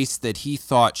space that he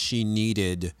thought she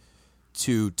needed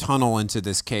to tunnel into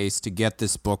this case to get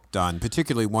this book done,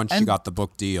 particularly once she got the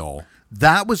book deal.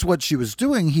 That was what she was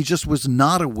doing. He just was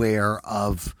not aware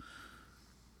of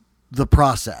the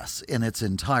process in its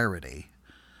entirety.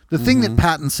 The thing that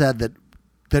Patton said that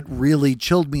really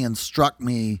chilled me and struck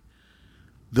me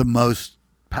the most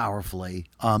powerfully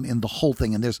in the whole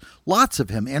thing, and there's lots of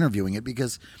him interviewing it,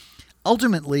 because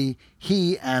ultimately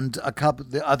he and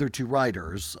the other two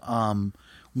writers,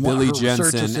 Billy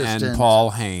Jensen and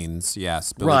Paul Haynes.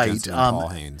 Yes, Billy Jensen and Paul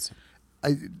Haynes.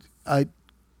 I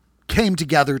came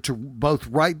together to both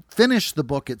finish the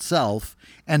book itself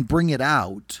and bring it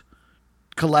out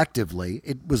collectively.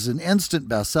 It was an instant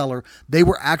bestseller. They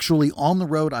were actually on the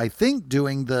road, I think,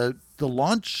 doing the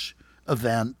launch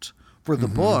event for the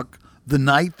book the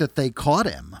night that they caught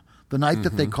him, the night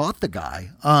that they caught the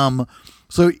guy.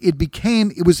 So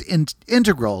it was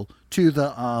integral to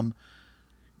the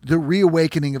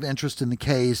reawakening of interest in the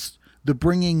case, the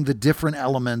bringing the different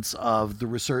elements of the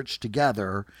research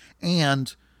together,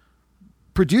 and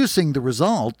producing the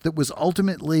result that was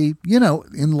ultimately,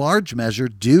 in large measure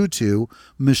due to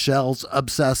Michelle's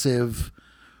obsessive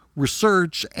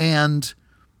research and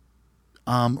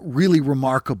really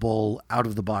remarkable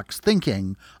out-of-the-box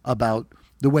thinking about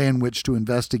the way in which to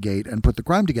investigate and put the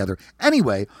crime together.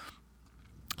 Anyway,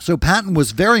 so Patton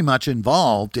was very much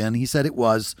involved, and he said it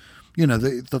was,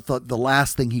 the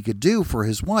last thing he could do for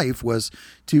his wife was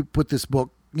to put this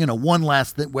book, one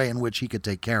last way in which he could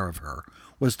take care of her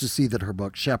was to see that her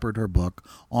book, shepherd her book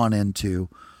on into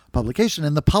publication.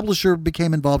 And the publisher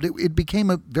became involved. It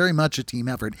became very much a team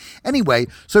effort. Anyway,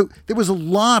 so there was a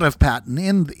lot of Patton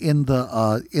in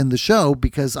the show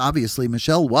because obviously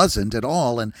Michelle wasn't at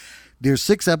all. And there's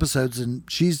 6 episodes and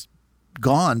she's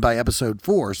gone by episode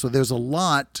 4. So there's a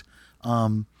lot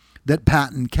that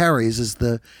Patton carries as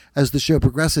the show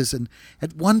progresses. And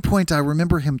at one point I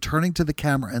remember him turning to the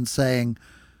camera and saying,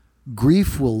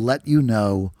 "Grief will let you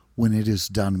know when it is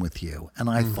done with you." And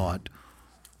I thought,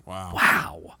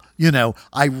 wow.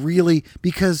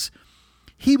 Because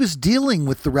he was dealing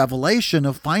with the revelation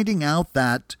of finding out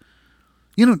that,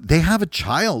 they have a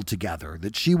child together,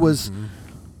 that she was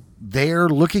there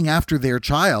looking after their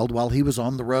child while he was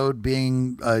on the road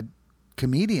being a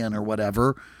comedian or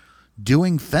whatever,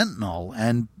 doing fentanyl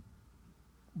and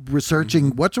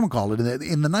researching whatchamacallit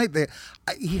in the night there.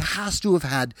 He has to have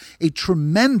had a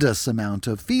tremendous amount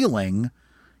of feeling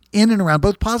in and around,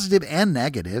 both positive and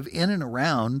negative, in and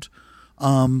around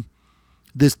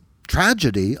this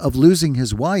tragedy of losing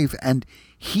his wife. And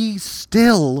it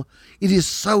is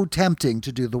so tempting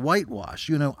to do the whitewash.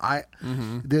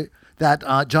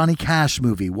 That Johnny Cash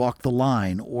movie, Walk the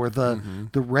Line, or the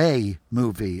Ray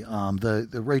movie,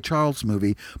 the Ray Charles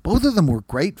movie. Both of them were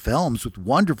great films with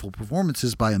wonderful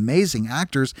performances by amazing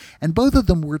actors, and both of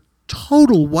them were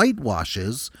total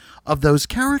whitewashes of those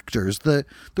characters. The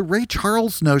Ray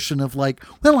Charles notion of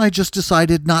I just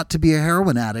decided not to be a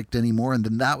heroin addict anymore, and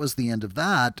then that was the end of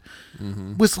that,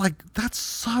 was that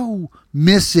so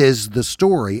misses the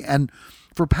story. And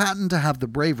for Patton to have the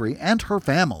bravery, and her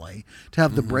family to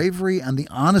have the bravery and the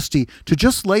honesty to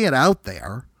just lay it out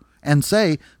there and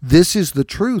say, this is the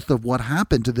truth of what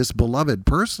happened to this beloved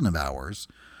person of ours.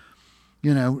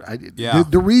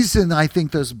 The reason I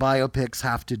think those biopics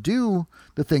have to do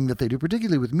the thing that they do,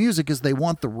 particularly with music, is they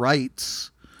want the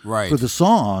rights for the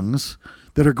songs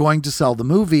that are going to sell the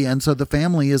movie. And so the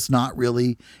family is not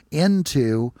really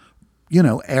into,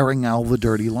 airing all the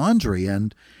dirty laundry.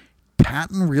 And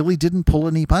Patton really didn't pull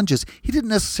any punches. He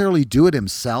didn't necessarily do it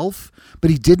himself,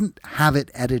 but he didn't have it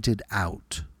edited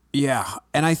out. Yeah,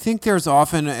 and I think there's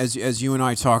often, as you and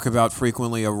I talk about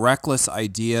frequently, a reckless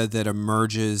idea that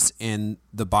emerges in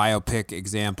the biopic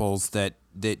examples that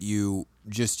you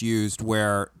just used,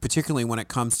 where particularly when it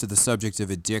comes to the subject of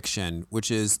addiction,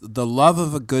 which is the love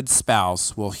of a good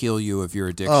spouse will heal you of your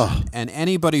addiction. Oh. And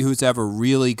anybody who's ever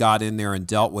really got in there and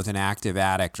dealt with an active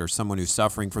addict or someone who's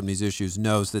suffering from these issues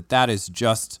knows that is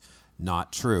just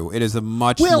not true. It is a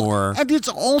much more... And it's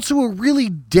also a really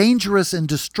dangerous and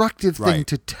destructive thing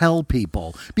to tell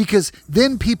people, because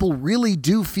then people really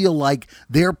do feel like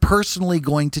they're personally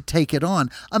going to take it on.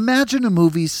 Imagine a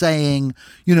movie saying,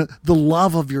 the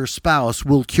love of your spouse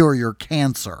will cure your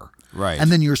cancer. Right.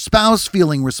 And then your spouse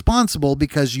feeling responsible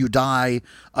because you die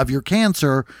of your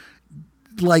cancer,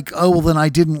 then I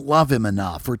didn't love him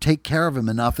enough or take care of him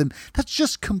enough. And that's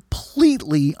just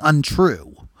completely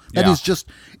untrue. That is just,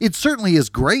 it certainly is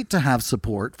great to have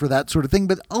support for that sort of thing,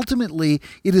 but ultimately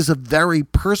it is a very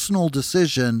personal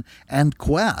decision and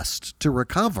quest to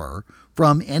recover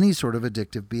from any sort of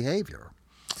addictive behavior.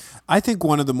 I think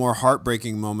one of the more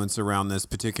heartbreaking moments around this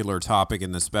particular topic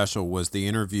in the special was the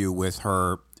interview with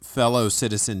her fellow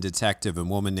citizen detective, a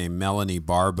woman named Melanie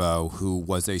Barbeau, who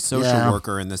was a social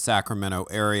worker in the Sacramento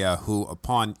area, who,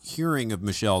 upon hearing of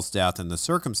Michelle's death and the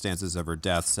circumstances of her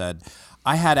death, said,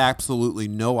 I had absolutely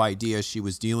no idea she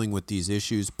was dealing with these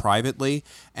issues privately,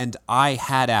 and I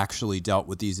had actually dealt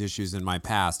with these issues in my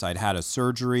past. I'd had a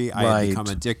surgery, I had become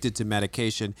addicted to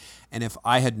medication, and if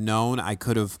I had known, I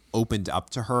could have opened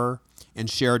up to her and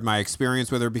shared my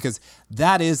experience with her, because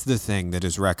that is the thing that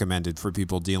is recommended for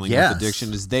people dealing with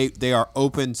addiction, is they are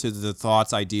open to the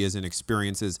thoughts, ideas, and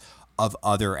experiences of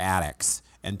other addicts.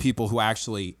 and people who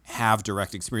actually have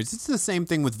direct experience. It's the same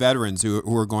thing with veterans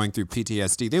who are going through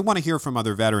PTSD. They want to hear from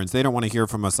other veterans. They don't want to hear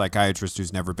from a psychiatrist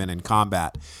who's never been in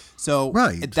combat. So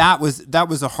that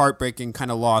was a heartbreaking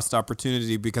kind of lost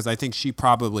opportunity, because I think she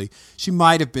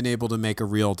might have been able to make a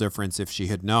real difference if she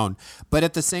had known. But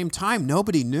at the same time,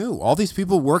 nobody knew. All these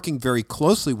people working very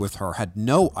closely with her had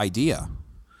no idea.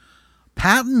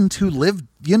 Patton, who lived,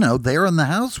 there in the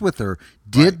house with her,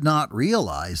 did not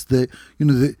realize that,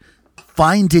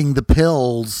 finding the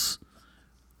pills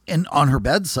on her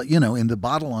bedside, in the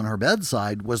bottle on her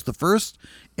bedside, was the first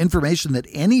information that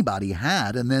anybody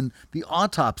had. And then the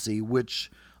autopsy, which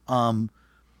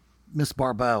Miss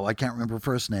Barbeau, I can't remember her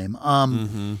first name,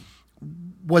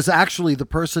 was actually the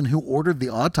person who ordered the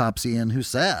autopsy and who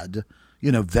said,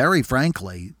 very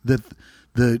frankly, that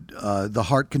the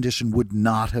heart condition would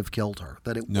not have killed her,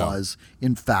 that it was,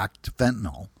 in fact,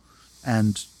 fentanyl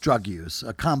and drug use,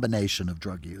 a combination of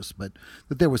drug use, but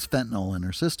that there was fentanyl in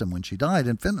her system when she died,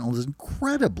 and fentanyl is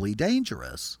incredibly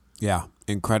dangerous. Yeah,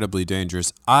 incredibly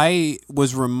dangerous. I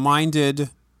was reminded,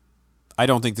 I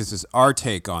don't think this is our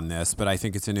take on this, but I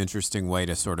think it's an interesting way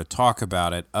to sort of talk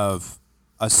about it, of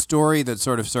a story that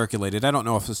sort of circulated. I don't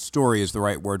know if a story is the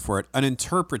right word for it, an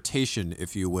interpretation,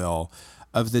 if you will,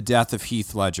 of the death of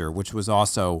Heath Ledger, which was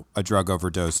also a drug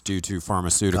overdose due to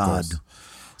pharmaceuticals. God.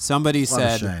 Somebody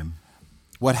said, shame.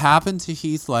 What happened to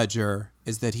Heath Ledger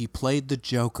is that he played the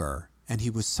Joker, and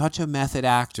he was such a method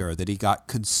actor that he got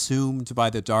consumed by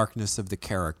the darkness of the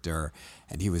character,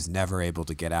 and he was never able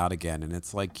to get out again. And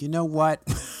it's like, you know what?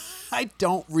 I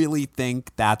don't really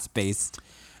think that's based.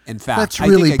 In fact, that's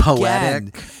really I think, poetic.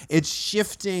 Again, it's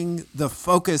shifting the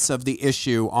focus of the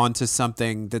issue onto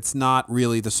something that's not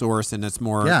really the source, and it's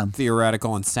more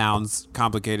theoretical and sounds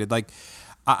complicated. Like,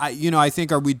 I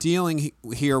think, are we dealing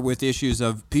here with issues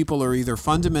of people are either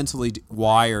fundamentally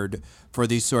wired for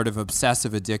these sort of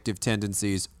obsessive addictive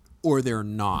tendencies, or they're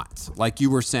not? Like you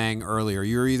were saying earlier,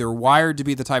 you're either wired to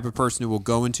be the type of person who will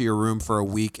go into your room for a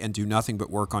week and do nothing but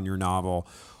work on your novel,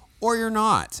 or you're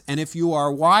not. And if you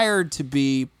are wired to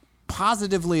be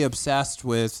positively obsessed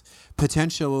with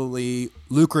potentially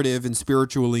lucrative and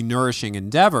spiritually nourishing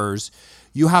endeavors,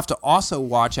 you have to also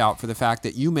watch out for the fact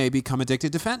that you may become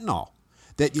addicted to fentanyl.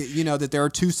 That that there are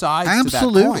two sides to that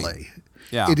coin.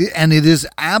 Yeah. It is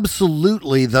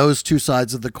absolutely those two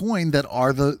sides of the coin that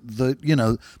are the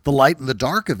light and the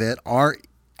dark of it are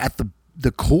at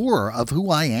the core of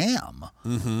who I am.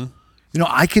 Mm-hmm.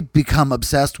 I could become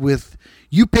obsessed with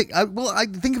I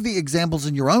think of the examples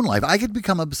in your own life. I could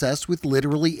become obsessed with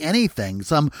literally anything,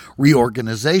 some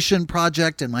reorganization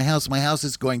project in my house. My house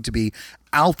is going to be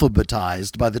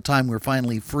alphabetized by the time we're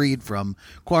finally freed from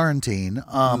quarantine.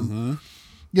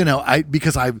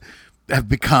 Because I have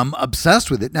become obsessed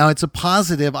with it. Now, it's a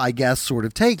positive, I guess, sort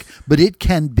of take, but it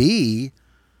can be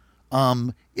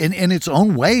in its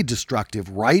own way destructive.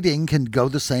 Writing can go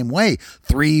the same way.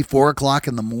 3-4 o'clock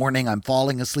in the morning, I'm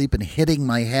falling asleep and hitting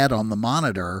my head on the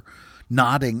monitor,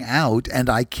 nodding out, and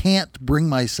I can't bring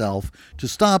myself to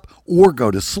stop or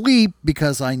go to sleep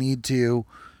because I need to,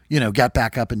 get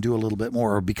back up and do a little bit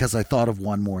more, or because I thought of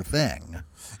one more thing.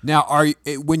 Now,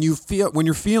 when you're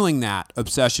feeling that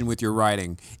obsession with your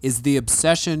writing, is the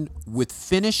obsession with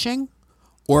finishing,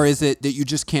 or is it that you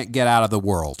just can't get out of the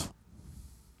world?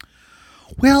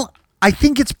 Well, I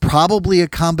think it's probably a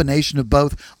combination of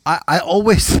both. I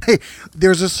always say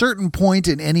there's a certain point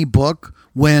in any book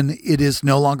when it is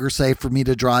no longer safe for me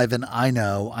to drive, and I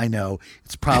know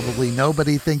it's probably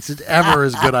nobody thinks it ever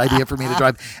is a good idea for me to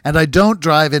drive, and I don't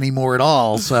drive anymore at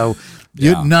all, so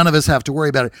none of us have to worry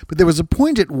about it. But there was a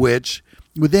point at which,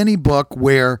 with any book,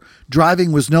 where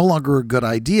driving was no longer a good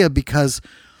idea, because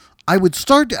I would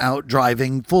start out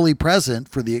driving fully present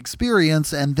for the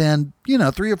experience, and then,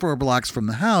 3 or 4 blocks from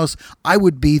the house, I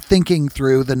would be thinking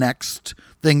through the next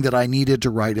thing that I needed to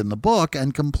write in the book,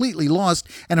 and completely lost,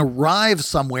 and arrive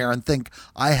somewhere and think,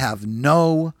 I have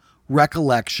no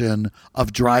recollection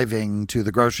of driving to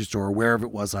the grocery store or wherever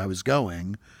it was I was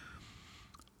going,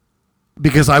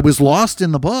 because I was lost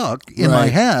in the book in my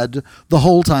head the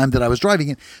whole time that I was driving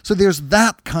it. So there's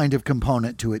that kind of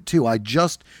component to it too. I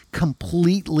just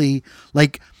completely,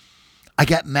 I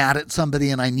get mad at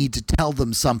somebody and I need to tell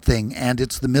them something, and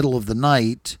it's the middle of the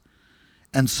night,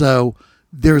 and so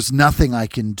there's nothing I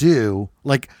can do.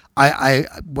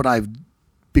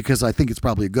 Because I think it's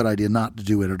probably a good idea not to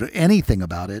do it or do anything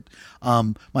about it.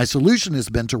 My solution has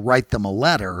been to write them a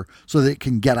letter so that it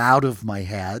can get out of my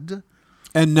head.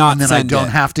 And then I don't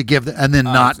have to give them, and then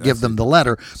not give them the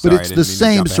letter. But it's the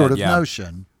same sort of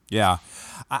notion. Yeah.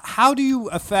 How do you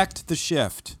affect the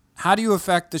shift? How do you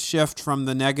affect the shift from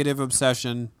the negative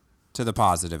obsession to the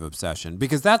positive obsession,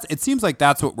 because it seems like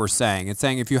that's what we're saying. It's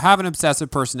saying if you have an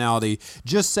obsessive personality,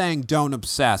 just saying don't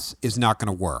obsess is not going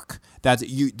to work. That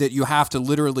you have to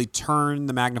literally turn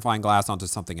the magnifying glass onto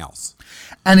something else.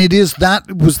 And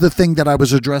that was the thing that I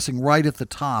was addressing right at the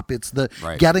top. It's the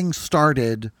getting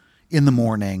started in the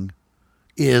morning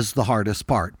is the hardest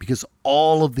part, because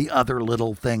all of the other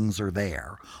little things are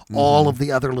there, all of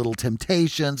the other little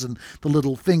temptations and the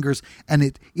little fingers. And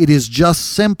it is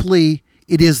just simply,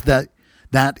 it is that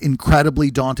incredibly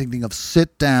daunting thing of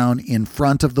sit down in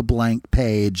front of the blank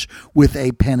page with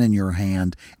a pen in your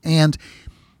hand. And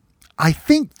I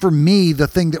think for me, the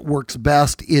thing that works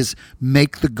best is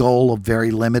make the goal of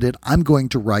very limited. I'm going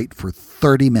to write for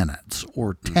 30 minutes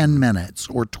or 10 minutes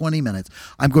or 20 minutes.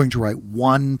 I'm going to write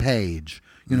one page,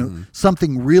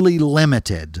 something really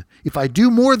limited. If I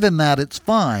do more than that, it's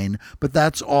fine, but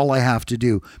that's all I have to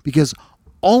do, because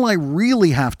all I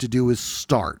really have to do is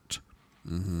start.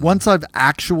 Once I've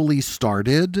actually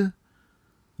started,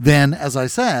 then, as I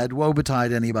said, woe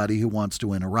betide anybody who wants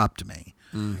to interrupt me.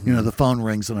 The phone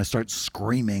rings and I start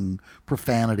screaming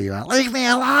profanity about, leave me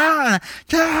alone.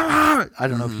 I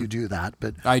don't know if you do that,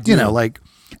 but I do.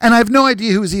 And I have no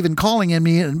idea who's even calling in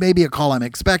me, and maybe a call I'm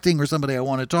expecting or somebody I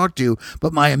want to talk to.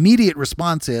 But my immediate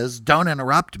response is, don't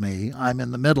interrupt me. I'm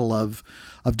in the middle of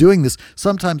doing this.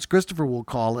 Sometimes Christopher will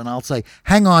call and I'll say,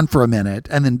 hang on for a minute.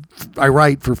 And then I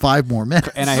write for 5 more minutes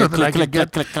and I so that I can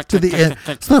get to the end,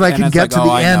 so that I can get to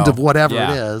the end of whatever it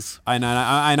is. I know.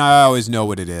 I always know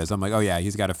what it is. I'm like, oh yeah,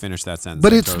 he's got to finish that sentence.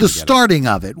 But it's the starting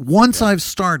of it. Once I've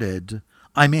started,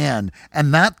 I'm in.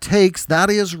 And that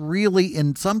is really,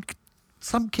 in some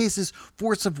cases,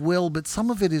 force of will, but some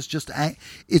of it is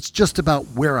it's just about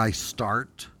where I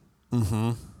start.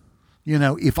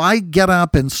 If I get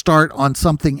up and start on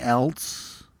something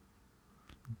else,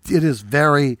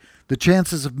 the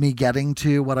chances of me getting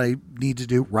to what I need to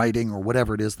do, writing or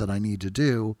whatever it is that I need to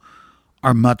do,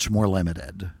 are much more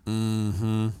limited.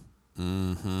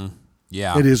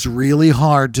 Yeah. It is really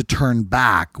hard to turn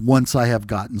back once I have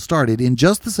gotten started, in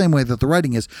just the same way that the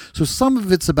writing is. So some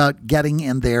of it's about getting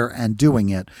in there and doing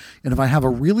it. And if I have a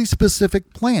really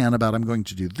specific plan about, I'm going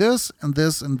to do this and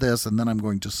this and this, and then I'm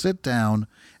going to sit down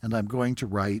and I'm going to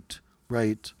write.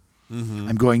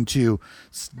 I'm going to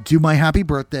do my happy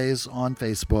birthdays on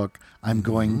Facebook. I'm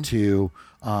going to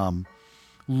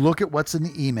look at what's in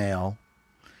the email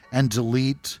and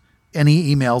delete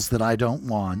any emails that I don't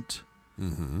want.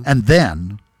 And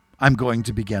then I'm going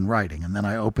to begin writing. And then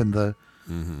I open the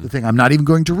thing. I'm not even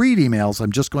going to read emails.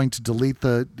 I'm just going to delete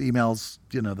the emails,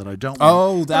 that I don't want.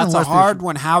 Oh, that's a hard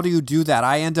one. How do you do that?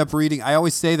 I end up reading. I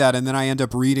always say that, and then I end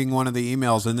up reading one of the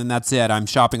emails, and then that's it. I'm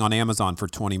shopping on Amazon for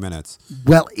 20 minutes.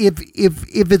 Well, if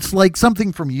it's like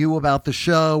something from you about the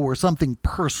show or something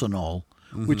personal,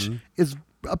 which is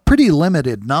a pretty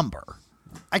limited number.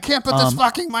 I can't put this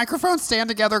fucking microphone stand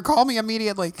together. Call me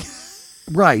immediately.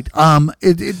 Right. I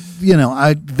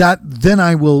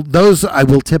will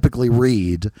typically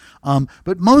read.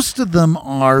 But most of them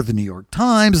are the New York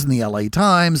Times and the LA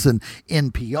Times and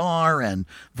NPR and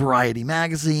Variety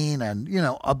Magazine and,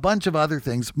 a bunch of other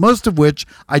things, most of which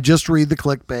I just read the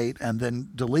clickbait and then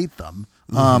delete them.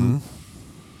 And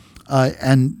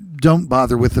don't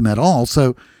bother with them at all.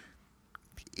 So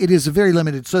it is a very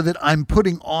limited, so that I'm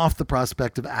putting off the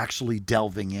prospect of actually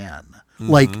delving in.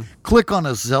 Like, click on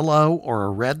a Zillow or a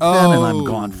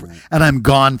Redfin, and I'm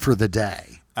gone for the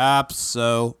day.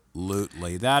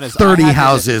 Absolutely. That is 30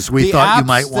 houses we thought you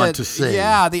might want to see.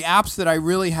 Yeah, the apps that I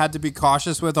really had to be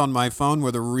cautious with on my phone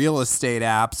were the real estate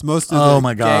apps. Most of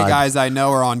the gay guys I know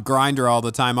are on Grindr all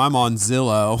the time. I'm on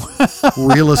Zillow.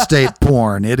 Real estate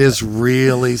porn. It is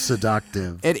really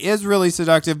seductive. It is really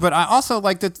seductive, but I also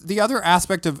like the other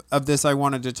aspect of this I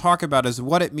wanted to talk about is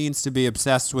what it means to be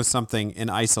obsessed with something in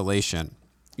isolation.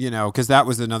 Because that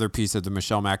was another piece of the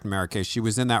Michelle McNamara case. She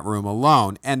was in that room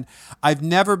alone. And I've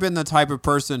never been the type of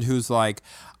person who's like,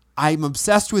 I'm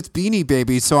obsessed with Beanie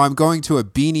Babies, so I'm going to a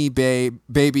Beanie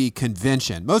Baby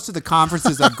convention. Most of the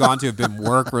conferences I've gone to have been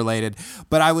work-related,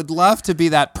 but I would love to be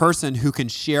that person who can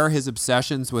share his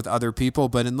obsessions with other people,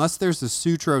 but unless there's a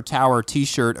Sutro Tower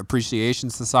T-shirt appreciation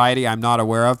society I'm not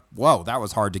aware of, whoa, that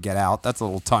was hard to get out. That's a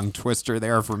little tongue twister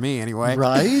there for me anyway.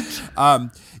 Right?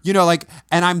 And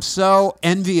I'm so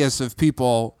envious of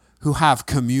people who have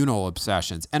communal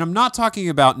obsessions. And I'm not talking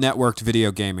about networked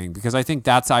video gaming, because I think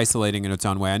that's isolating in its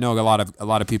own way. I know a lot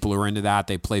of people who are into that.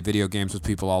 They play video games with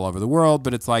people all over the world,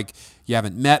 but it's like you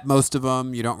haven't met most of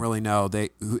them. You don't really know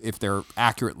if they're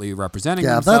accurately representing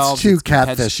themselves. That's too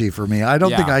catfishy for me. I don't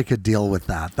think I could deal with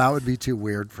that. That would be too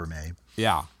weird for me.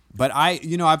 Yeah. But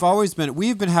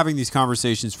we've been having these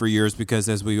conversations for years because,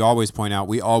 as we always point out,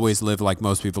 we always live like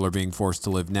most people are being forced to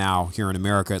live now, here in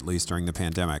America at least, during the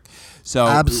pandemic. So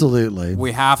absolutely,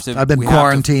 we have to. I've been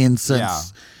quarantined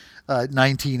since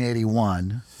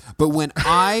 1981. But when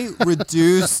I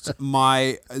reduced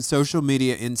my social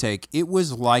media intake, it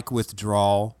was like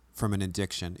withdrawal from an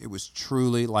addiction. It was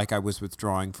truly like I was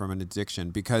withdrawing from an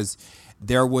addiction because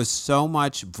there was so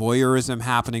much voyeurism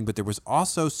happening, but there was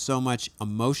also so much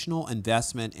emotional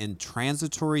investment in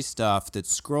transitory stuff that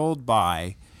scrolled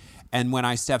by. And when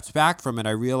I stepped back from it,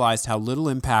 I realized how little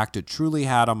impact it truly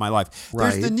had on my life.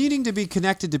 Right. There's the needing to be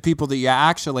connected to people that you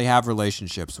actually have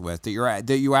relationships with,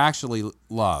 that you actually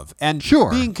love. And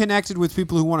being connected with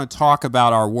people who want to talk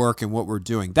about our work and what we're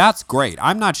doing. That's great.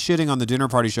 I'm not shitting on the Dinner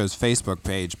Party Show's Facebook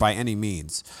page by any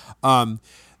means.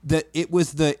 It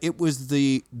was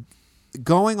the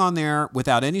going on there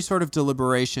without any sort of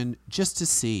deliberation just to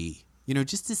see.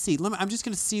 Just to see. I'm just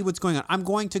going to see what's going on. I'm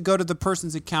going to go to the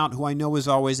person's account who I know is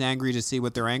always angry to see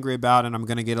what they're angry about, and I'm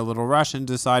going to get a little rush and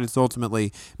decide it's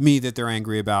ultimately me that they're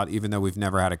angry about, even though we've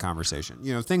never had a conversation.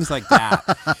 Things like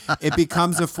that. It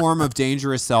becomes a form of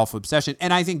dangerous self-obsession.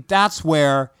 And I think that's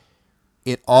where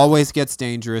it always gets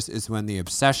dangerous, is when the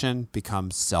obsession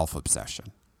becomes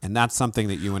self-obsession. And that's something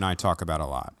that you and I talk about a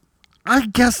lot. I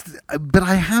guess, but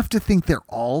I have to think they're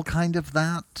all kind of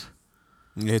that.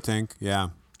 You think? Yeah.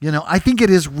 I think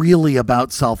it is really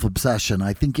about self-obsession.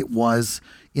 I think it was,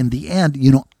 in the end,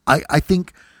 I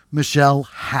think Michelle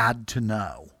had to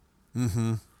know.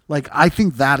 Mm-hmm. Like, I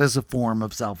think that is a form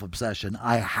of self-obsession.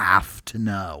 I have to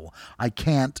know. I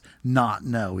can't not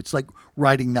know. It's like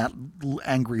writing that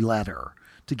angry letter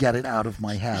to get it out of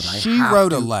my head. She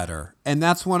wrote a letter, and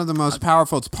that's one of the most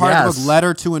powerful. It's part of a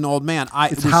letter to an old man.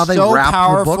 It's how they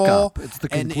wrapped the book up. It's the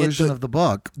conclusion of the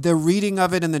book. The reading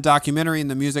of it in the documentary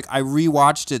and the music, I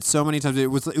rewatched it so many times. It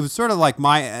was sort of like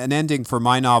an ending for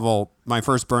my novel, my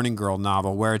first Burning Girl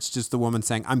novel, where it's just the woman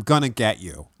saying, "I'm gonna get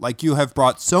you. Like, you have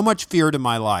brought so much fear to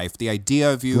my life. The idea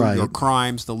of you, your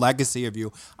crimes, the legacy of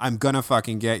you. I'm gonna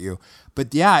fucking get you."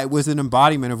 But yeah, it was an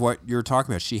embodiment of what you're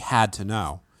talking about. She had to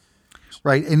know.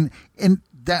 Right. And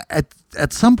that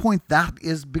at some point that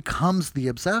becomes the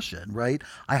obsession, right?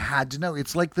 I had to know.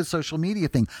 It's like the social media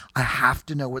thing. I have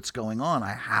to know what's going on.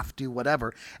 I have to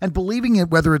whatever. And believing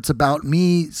it, whether it's about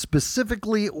me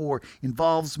specifically or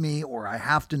involves me, or I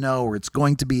have to know, or it's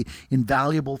going to be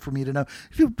invaluable for me to know.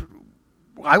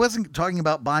 I wasn't talking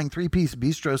about buying 3-piece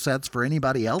bistro sets for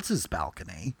anybody else's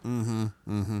balcony. Mm-hmm.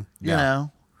 Mm-hmm. You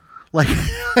know? Like,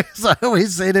 as I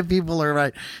always say to people,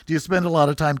 do you spend a lot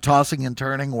of time tossing and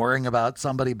turning, worrying about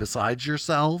somebody besides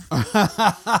yourself?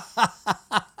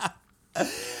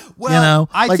 Well,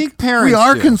 I think parents we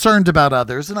are do. concerned about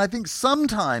others, and I think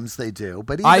sometimes they do,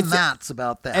 but even that's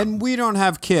about them. And we don't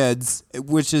have kids,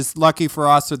 which is lucky for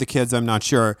us or the kids, I'm not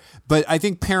sure. But I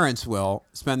think parents will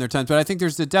spend their time. But I think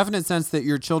there's a definite sense that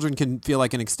your children can feel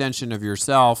like an extension of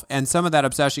yourself. And some of that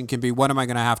obsession can be, what am I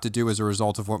going to have to do as a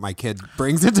result of what my kid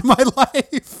brings into my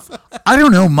life? I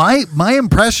don't know. My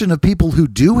impression of people who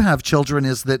do have children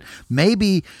is that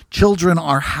maybe children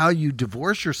are how you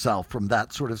divorce yourself from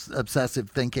that sort of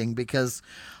obsessive thinking, because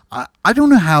I don't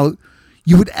know how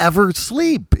you would ever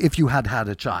sleep if you had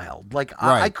a child. Like,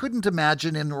 I couldn't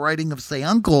imagine in the writing of, say,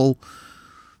 Uncle,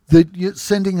 that you're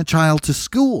sending a child to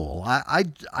school. I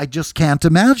just can't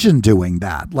imagine doing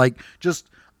that. Like,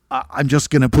 I'm just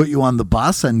going to put you on the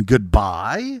bus and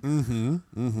goodbye. Mm-hmm.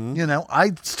 Mm-hmm.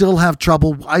 I still have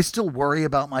trouble. I still worry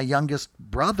about my youngest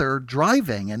brother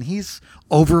driving, and he's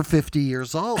over 50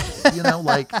 years old.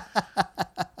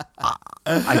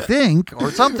 I think,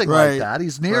 or something like that.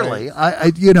 He's nearly,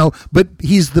 but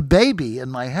he's the baby in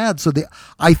my head. So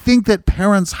I think that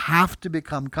parents have to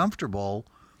become comfortable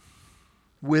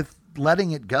with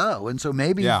letting it go. And so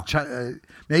maybe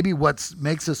what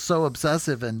makes us so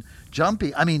obsessive and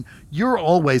jumpy. I mean, you're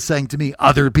always saying to me,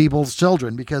 other people's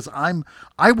children, because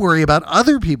I worry about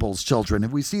other people's children.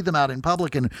 If we see them out in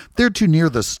public and they're too near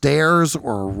the stairs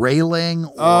or a railing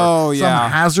or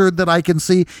some hazard that I can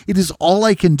see, it is all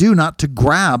I can do not to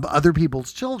grab other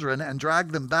people's children and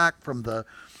drag them back from the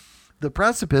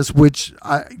precipice, which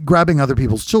grabbing other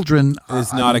people's children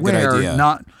is not a good idea.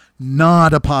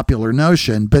 Not a popular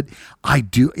notion, but I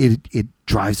do. It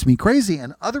drives me crazy.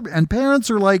 And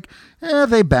parents are like,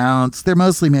 they bounce. They're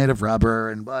mostly made of rubber,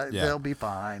 and they'll be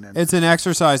fine. And it's an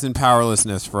exercise in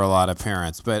powerlessness for a lot of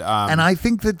parents, but and I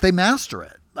think that they master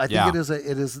it. I think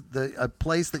it is a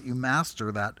place that you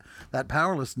master that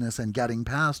powerlessness and getting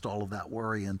past all of that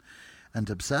worry and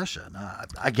obsession.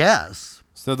 I guess.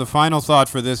 So the final thought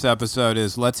for this episode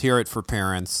is, let's hear it for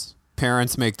parents.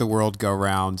 parents make the world go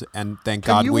round, and thank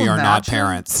God you we are not imagine?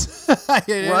 parents. Right?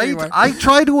 Anyway. I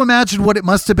try to imagine what it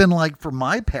must have been like for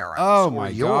my parents. Oh or my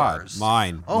yours.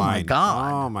 God. Oh my Mine.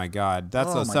 God. Oh my God. That's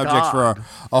Oh a my subject for God.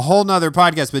 a whole nother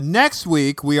podcast. But next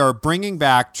week, we are bringing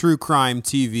back True Crime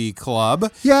TV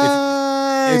Club.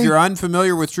 Yay! If you're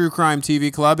unfamiliar with True Crime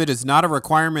TV Club, it is not a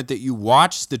requirement that you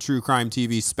watch the True Crime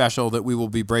TV special that we will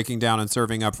be breaking down and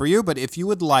serving up for you. But if you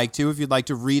would like to, if you'd like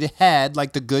to read ahead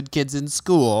like the good kids in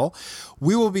school,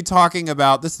 we will be talking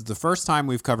about, this is the first time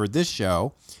we've covered this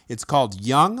show. It's called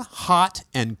Young, Hot,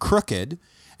 and Crooked.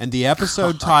 And the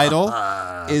episode title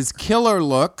is Killer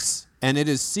Looks. And it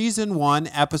is season 1,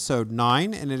 episode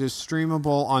 9, and it is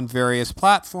streamable on various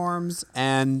platforms.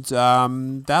 And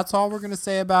that's all we're going to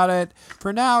say about it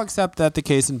for now, except that the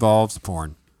case involves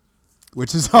porn,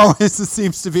 which is always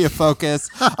seems to be a focus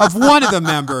of one of the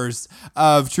members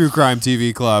of True Crime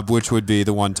TV Club, which would be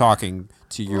the one talking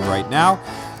to you right now.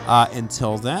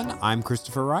 Until then, I'm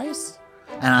Christopher Rice.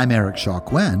 And I'm Eric Shaw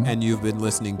Quinn. And you've been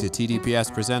listening to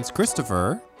TDPS Presents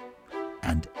Christopher.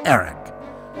 And Eric.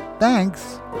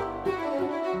 Thanks.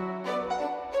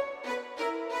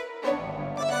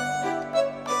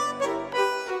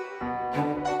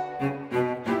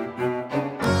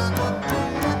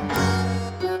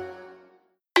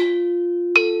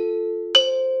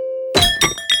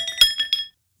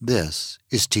 This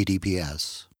is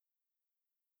TDPS.